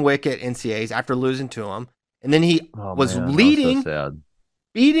beat Evan Wick at NCAAs after losing to him. And then he was leading,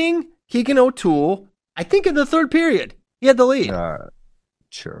 beating Keegan O'Toole, I think in the third period. He had the lead.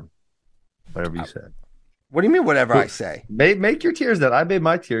 Sure. Whatever you said. What do you mean whatever I say? Make your tiers then. I made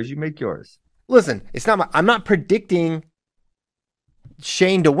my tiers. You make yours. Listen, I'm not predicting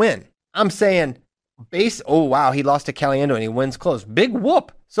Shane to win. I'm saying oh wow, he lost to Caliendo and he wins close. Big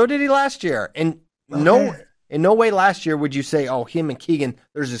whoop. So did he last year. And in no way last year would you say, oh, him and Keegan,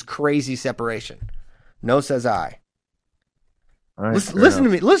 there's this crazy separation. No, says I. All right, listen to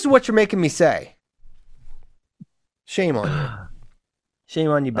me. Listen to what you're making me say. Shame on you. Shame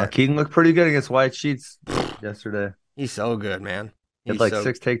on you, Ben. Keegan looked pretty good against White Sheets yesterday. He's so good, man. He had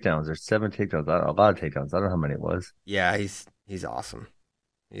 6 takedowns or 7 takedowns. A lot of takedowns. I don't know how many it was. Yeah, he's awesome.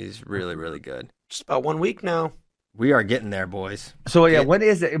 He's really, really good. Just about 1 week now. We are getting there, boys. So, yeah, when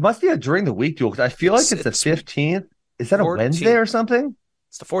is it? It must be a during the week duel because I feel like it's the 15th. Is that 14th. A Wednesday or something?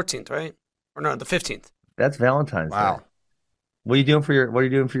 It's the 14th, right? Or no, the 15th. That's Valentine's Day. What are you doing for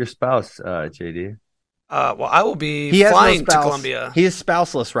your spouse, JD? Well, I will be flying to Columbia. He is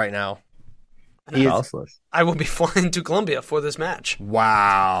spouseless right now. Spouseless. I will be flying to Columbia for this match.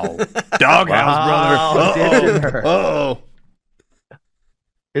 Wow. Doghouse, brother. Uh-oh.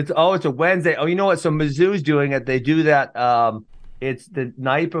 It's a Wednesday. Oh, you know what? So Mizzou's doing it. They do that It's the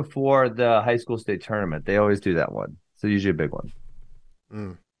night before the high school state tournament. They always do that one. So usually a big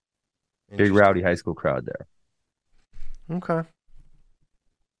one. Big rowdy high school crowd there. Okay.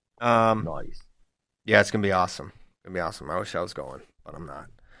 Nice. Yeah, it's gonna be awesome. I wish I was going, but I'm not.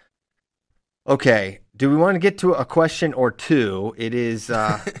 Okay. Do we want to get to a question or two? It is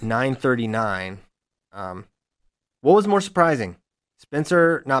 9:39. What was more surprising?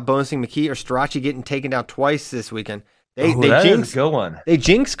 Spencer not bonusing McKee or Strachey getting taken down twice this weekend? They jinxed, good one. They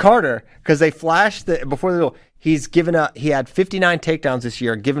jinxed Carter because they flashed before the goal. He had 59 takedowns this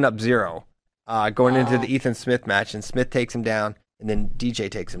year, given up 0 going into the Ethan Smith match, and Smith takes him down, and then DJ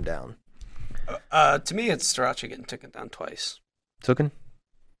takes him down. To me, it's Strachey getting taken down twice. Taken.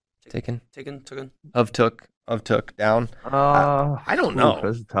 Of took down. I don't know.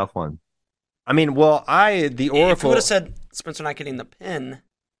 That's a tough one. I mean, well, If you would have said Spencer not getting the pin,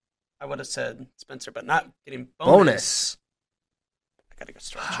 I would have said Spencer, but not getting bonus. I gotta go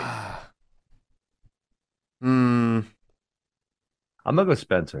Strachey. I'm gonna go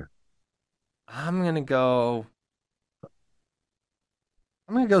Spencer. I'm gonna go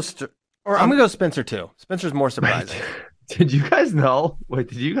Spencer too. Spencer's more surprising. Did you guys know? Wait,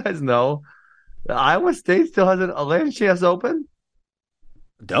 did you guys know that Iowa State still has a land chance open?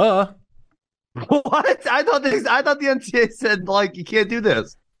 Duh. What? I thought the NCAA said like you can't do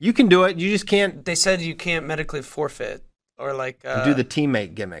this. You can do it. You just can't. They said you can't medically forfeit or like do the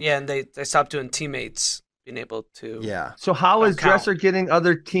teammate gimmick. Yeah, and they stopped doing teammates being able to. Yeah. So how is Dresser getting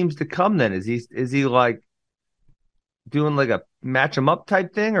other teams to come then? Is he like doing like a match 'em up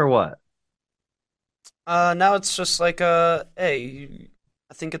type thing or what? Now it's just like hey,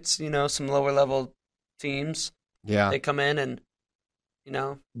 I think it's some lower level teams. Yeah. They come in and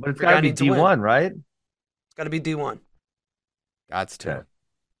but it's got to be D1, right? It's got to be D1. Gots to.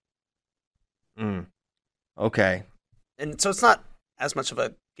 Okay. And so it's not as much of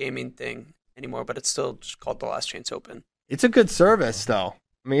a gaming thing anymore, but it's still just called the Last Chance Open. It's a good service, though.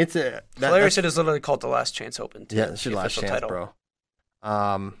 I mean, it's a. Hilarious it is literally called the Last Chance Open. Too. Yeah, it's your last chance, title. bro.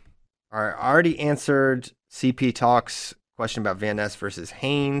 All right, I already answered CP Talk's question about Van Ness versus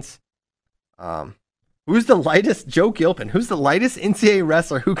Haynes. Who's the lightest? Joe Gilpin. Who's the lightest NCAA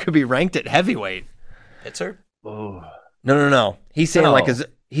wrestler who could be ranked at heavyweight? Pitzer? Oh. No. He's saying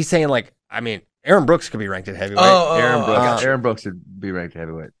I mean, Aaron Brooks could be ranked at heavyweight. Aaron Brooks would be ranked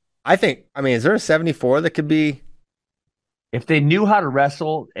heavyweight. Is there a 74 that could be? If they knew how to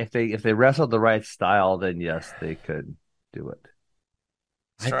wrestle, if they wrestled the right style, then yes, they could do it.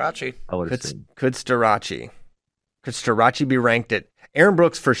 Strachey. I would assume. Could Strachey be ranked at? Aaron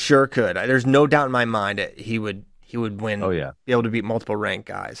Brooks for sure could. There's no doubt in my mind that he would win. Oh yeah, be able to beat multiple ranked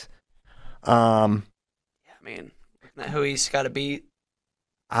guys. Yeah, I mean, looking at who he's got to beat.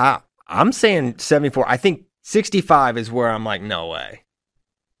 I'm saying 74. I think 65 is where I'm like, no way.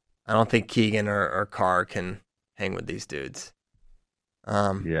 I don't think Keegan or Carr can hang with these dudes.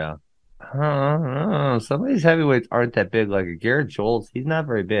 Yeah. Some of these heavyweights aren't that big. Like Garrett Jones, he's not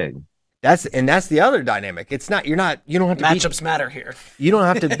very big. That's the other dynamic. You don't have to matchups matter here. You don't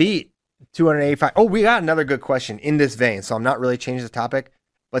have to beat 285. Oh, we got another good question in this vein. So I'm not really changing the topic,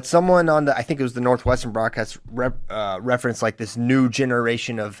 but someone on I think it was the Northwestern broadcast referenced like this new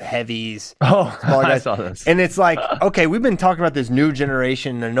generation of heavies. Oh, I saw this. And it's like, okay, we've been talking about this new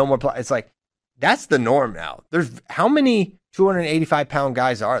generation and no more. It's like, that's the norm now. There's how many 285-pound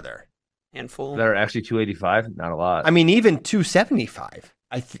guys are there? Handful. That are actually 285? Not a lot. I mean, even 275.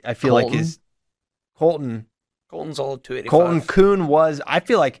 I feel Colton? like is Colton. Colton's all 285. Colton Kuhn was. I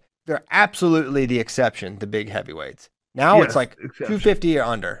feel like they're absolutely the exception, the big heavyweights. Now it's like exception. 250 or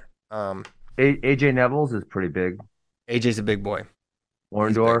under. AJ Neville's is pretty big. AJ's a big boy.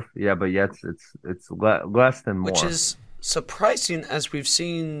 Orndorff, yeah, but yet it's less than more. Which is surprising as we've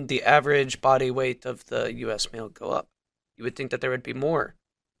seen the average body weight of the U.S. male go up. You would think that there would be more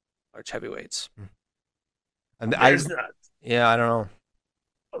large heavyweights. I don't know.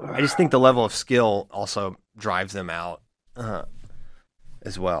 I just think the level of skill also drives them out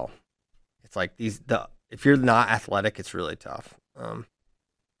as well. It's like if you're not athletic, it's really tough.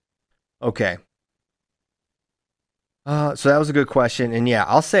 Okay. So that was a good question, and yeah,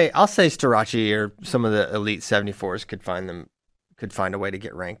 I'll say Strachey or some of the elite 74s could find a way to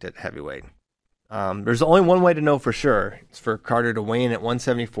get ranked at heavyweight. There's only one way to know for sure. It's for Carter to weigh in at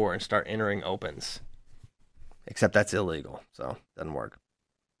 174 and start entering opens. Except that's illegal, so it doesn't work.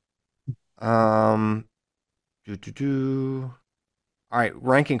 All right,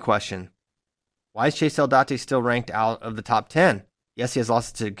 ranking question. Why is Chase Eldate still ranked out of the top 10? Yes, he has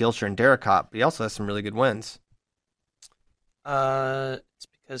lost to Gilcher and Derricott, but he also has some really good wins. It's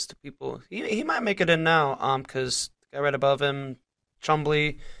because the people he might make it in now. Because the guy right above him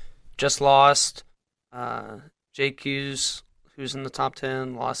Chumbley just lost. JQ's, who's in the top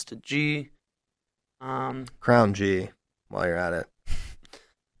 10, lost to G. Crown G while you're at it.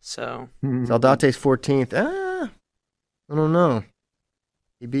 So Saldate's 14th. I don't know.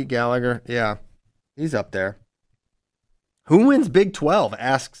 He beat Gallagher. Yeah, he's up there. Who wins Big 12?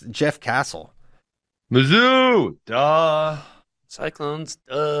 Asks Jeff Castle. Mizzou, duh. Cyclones,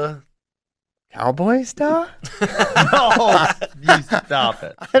 duh. Cowboys, duh? No, you stop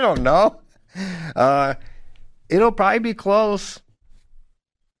it. I don't know. It'll probably be close.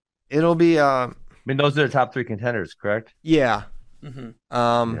 It'll be. I mean, those are the top 3 contenders, correct? Yeah.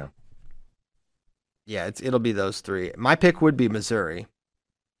 Mm-hmm. Yeah. It'll be those 3. My pick would be Missouri,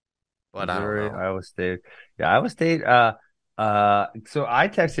 but Missouri, I don't know. Iowa State. Yeah, Iowa State. So I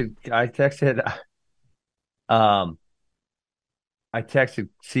texted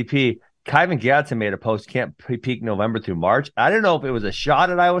CP. Kyvan Gadsden made a post, can't peak November through March. I don't know if it was a shot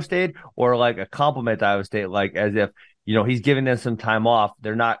at Iowa State or like a compliment to Iowa State, like as if, he's giving them some time off.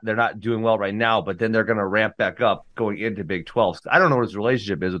 They're not doing well right now, but then they're going to ramp back up going into Big 12. I don't know what his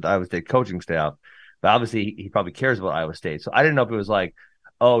relationship is with the Iowa State coaching staff, but obviously he probably cares about Iowa State. So I didn't know if it was like,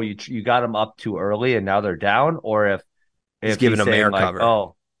 oh, you got them up too early and now they're down, or if he's giving them air cover.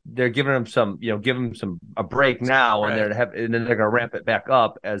 Oh, they're giving them some, a break now, right. and then they're going to ramp it back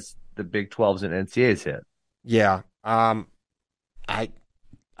up as the Big 12s and NCAAs hit. Yeah. I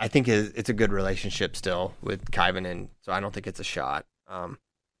think it's a good relationship still with Kyvan, and so I don't think it's a shot. So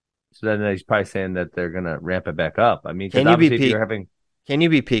then he's probably saying that they're going to ramp it back up. I mean, can you be peaked? Can you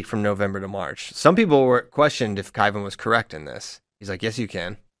be peaked from November to March? Some people were questioned if Kyvan was correct in this. He's like, yes, you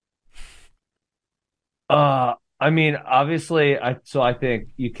can. I mean, obviously, I think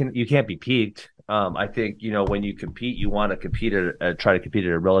you can't be peaked. I think, when you compete, you want to compete try to compete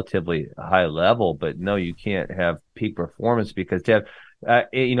at a relatively high level, but no, you can't have peak performance because to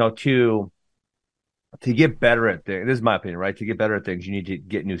get better at things, this is my opinion, right? To get better at things, you need to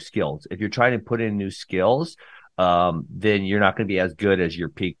get new skills. If you're trying to put in new skills, then you're not going to be as good as your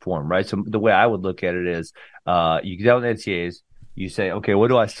peak form, right? So the way I would look at it is, you get out in the NCAAs, you say, okay, what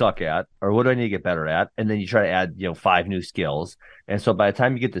do I suck at, or what do I need to get better at? And then you try to add, 5 new skills. And so by the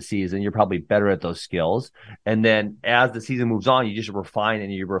time you get the season, you're probably better at those skills. And then as the season moves on, you just refine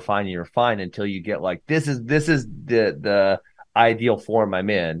and you refine and you refine until you get like, this is the ideal form I'm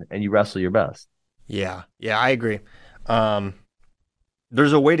in, and you wrestle your best. Yeah, I agree.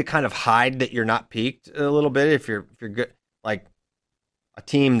 There's a way to kind of hide that you're not peaked a little bit if you're good, like a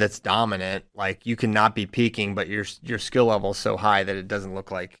team that's dominant. Like you cannot be peaking, but your skill level is so high that it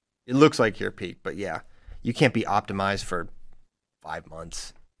looks like you're peaked. But yeah, you can't be optimized for 5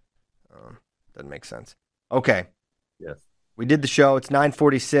 months. Doesn't make sense. Okay. Yes. We did the show. It's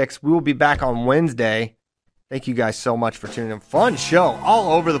 9:46. We will be back on Wednesday. Thank you guys so much for tuning in. Fun show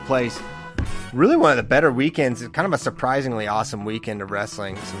all over the place. Really one of the better weekends. Kind of a surprisingly awesome weekend of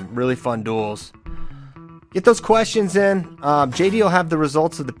wrestling. Some really fun duels. Get those questions in. JD will have the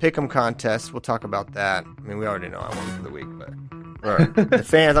results of the Pick'em contest. We'll talk about that. I mean, we already know I won for the week, but the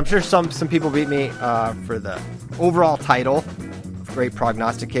fans, I'm sure some people beat me for the overall title of Great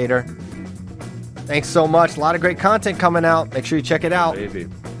Prognosticator. Thanks so much. A lot of great content coming out. Make sure you check it out. Baby.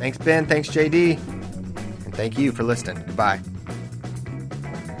 Thanks, Ben. Thanks, JD. And thank you for listening. Goodbye.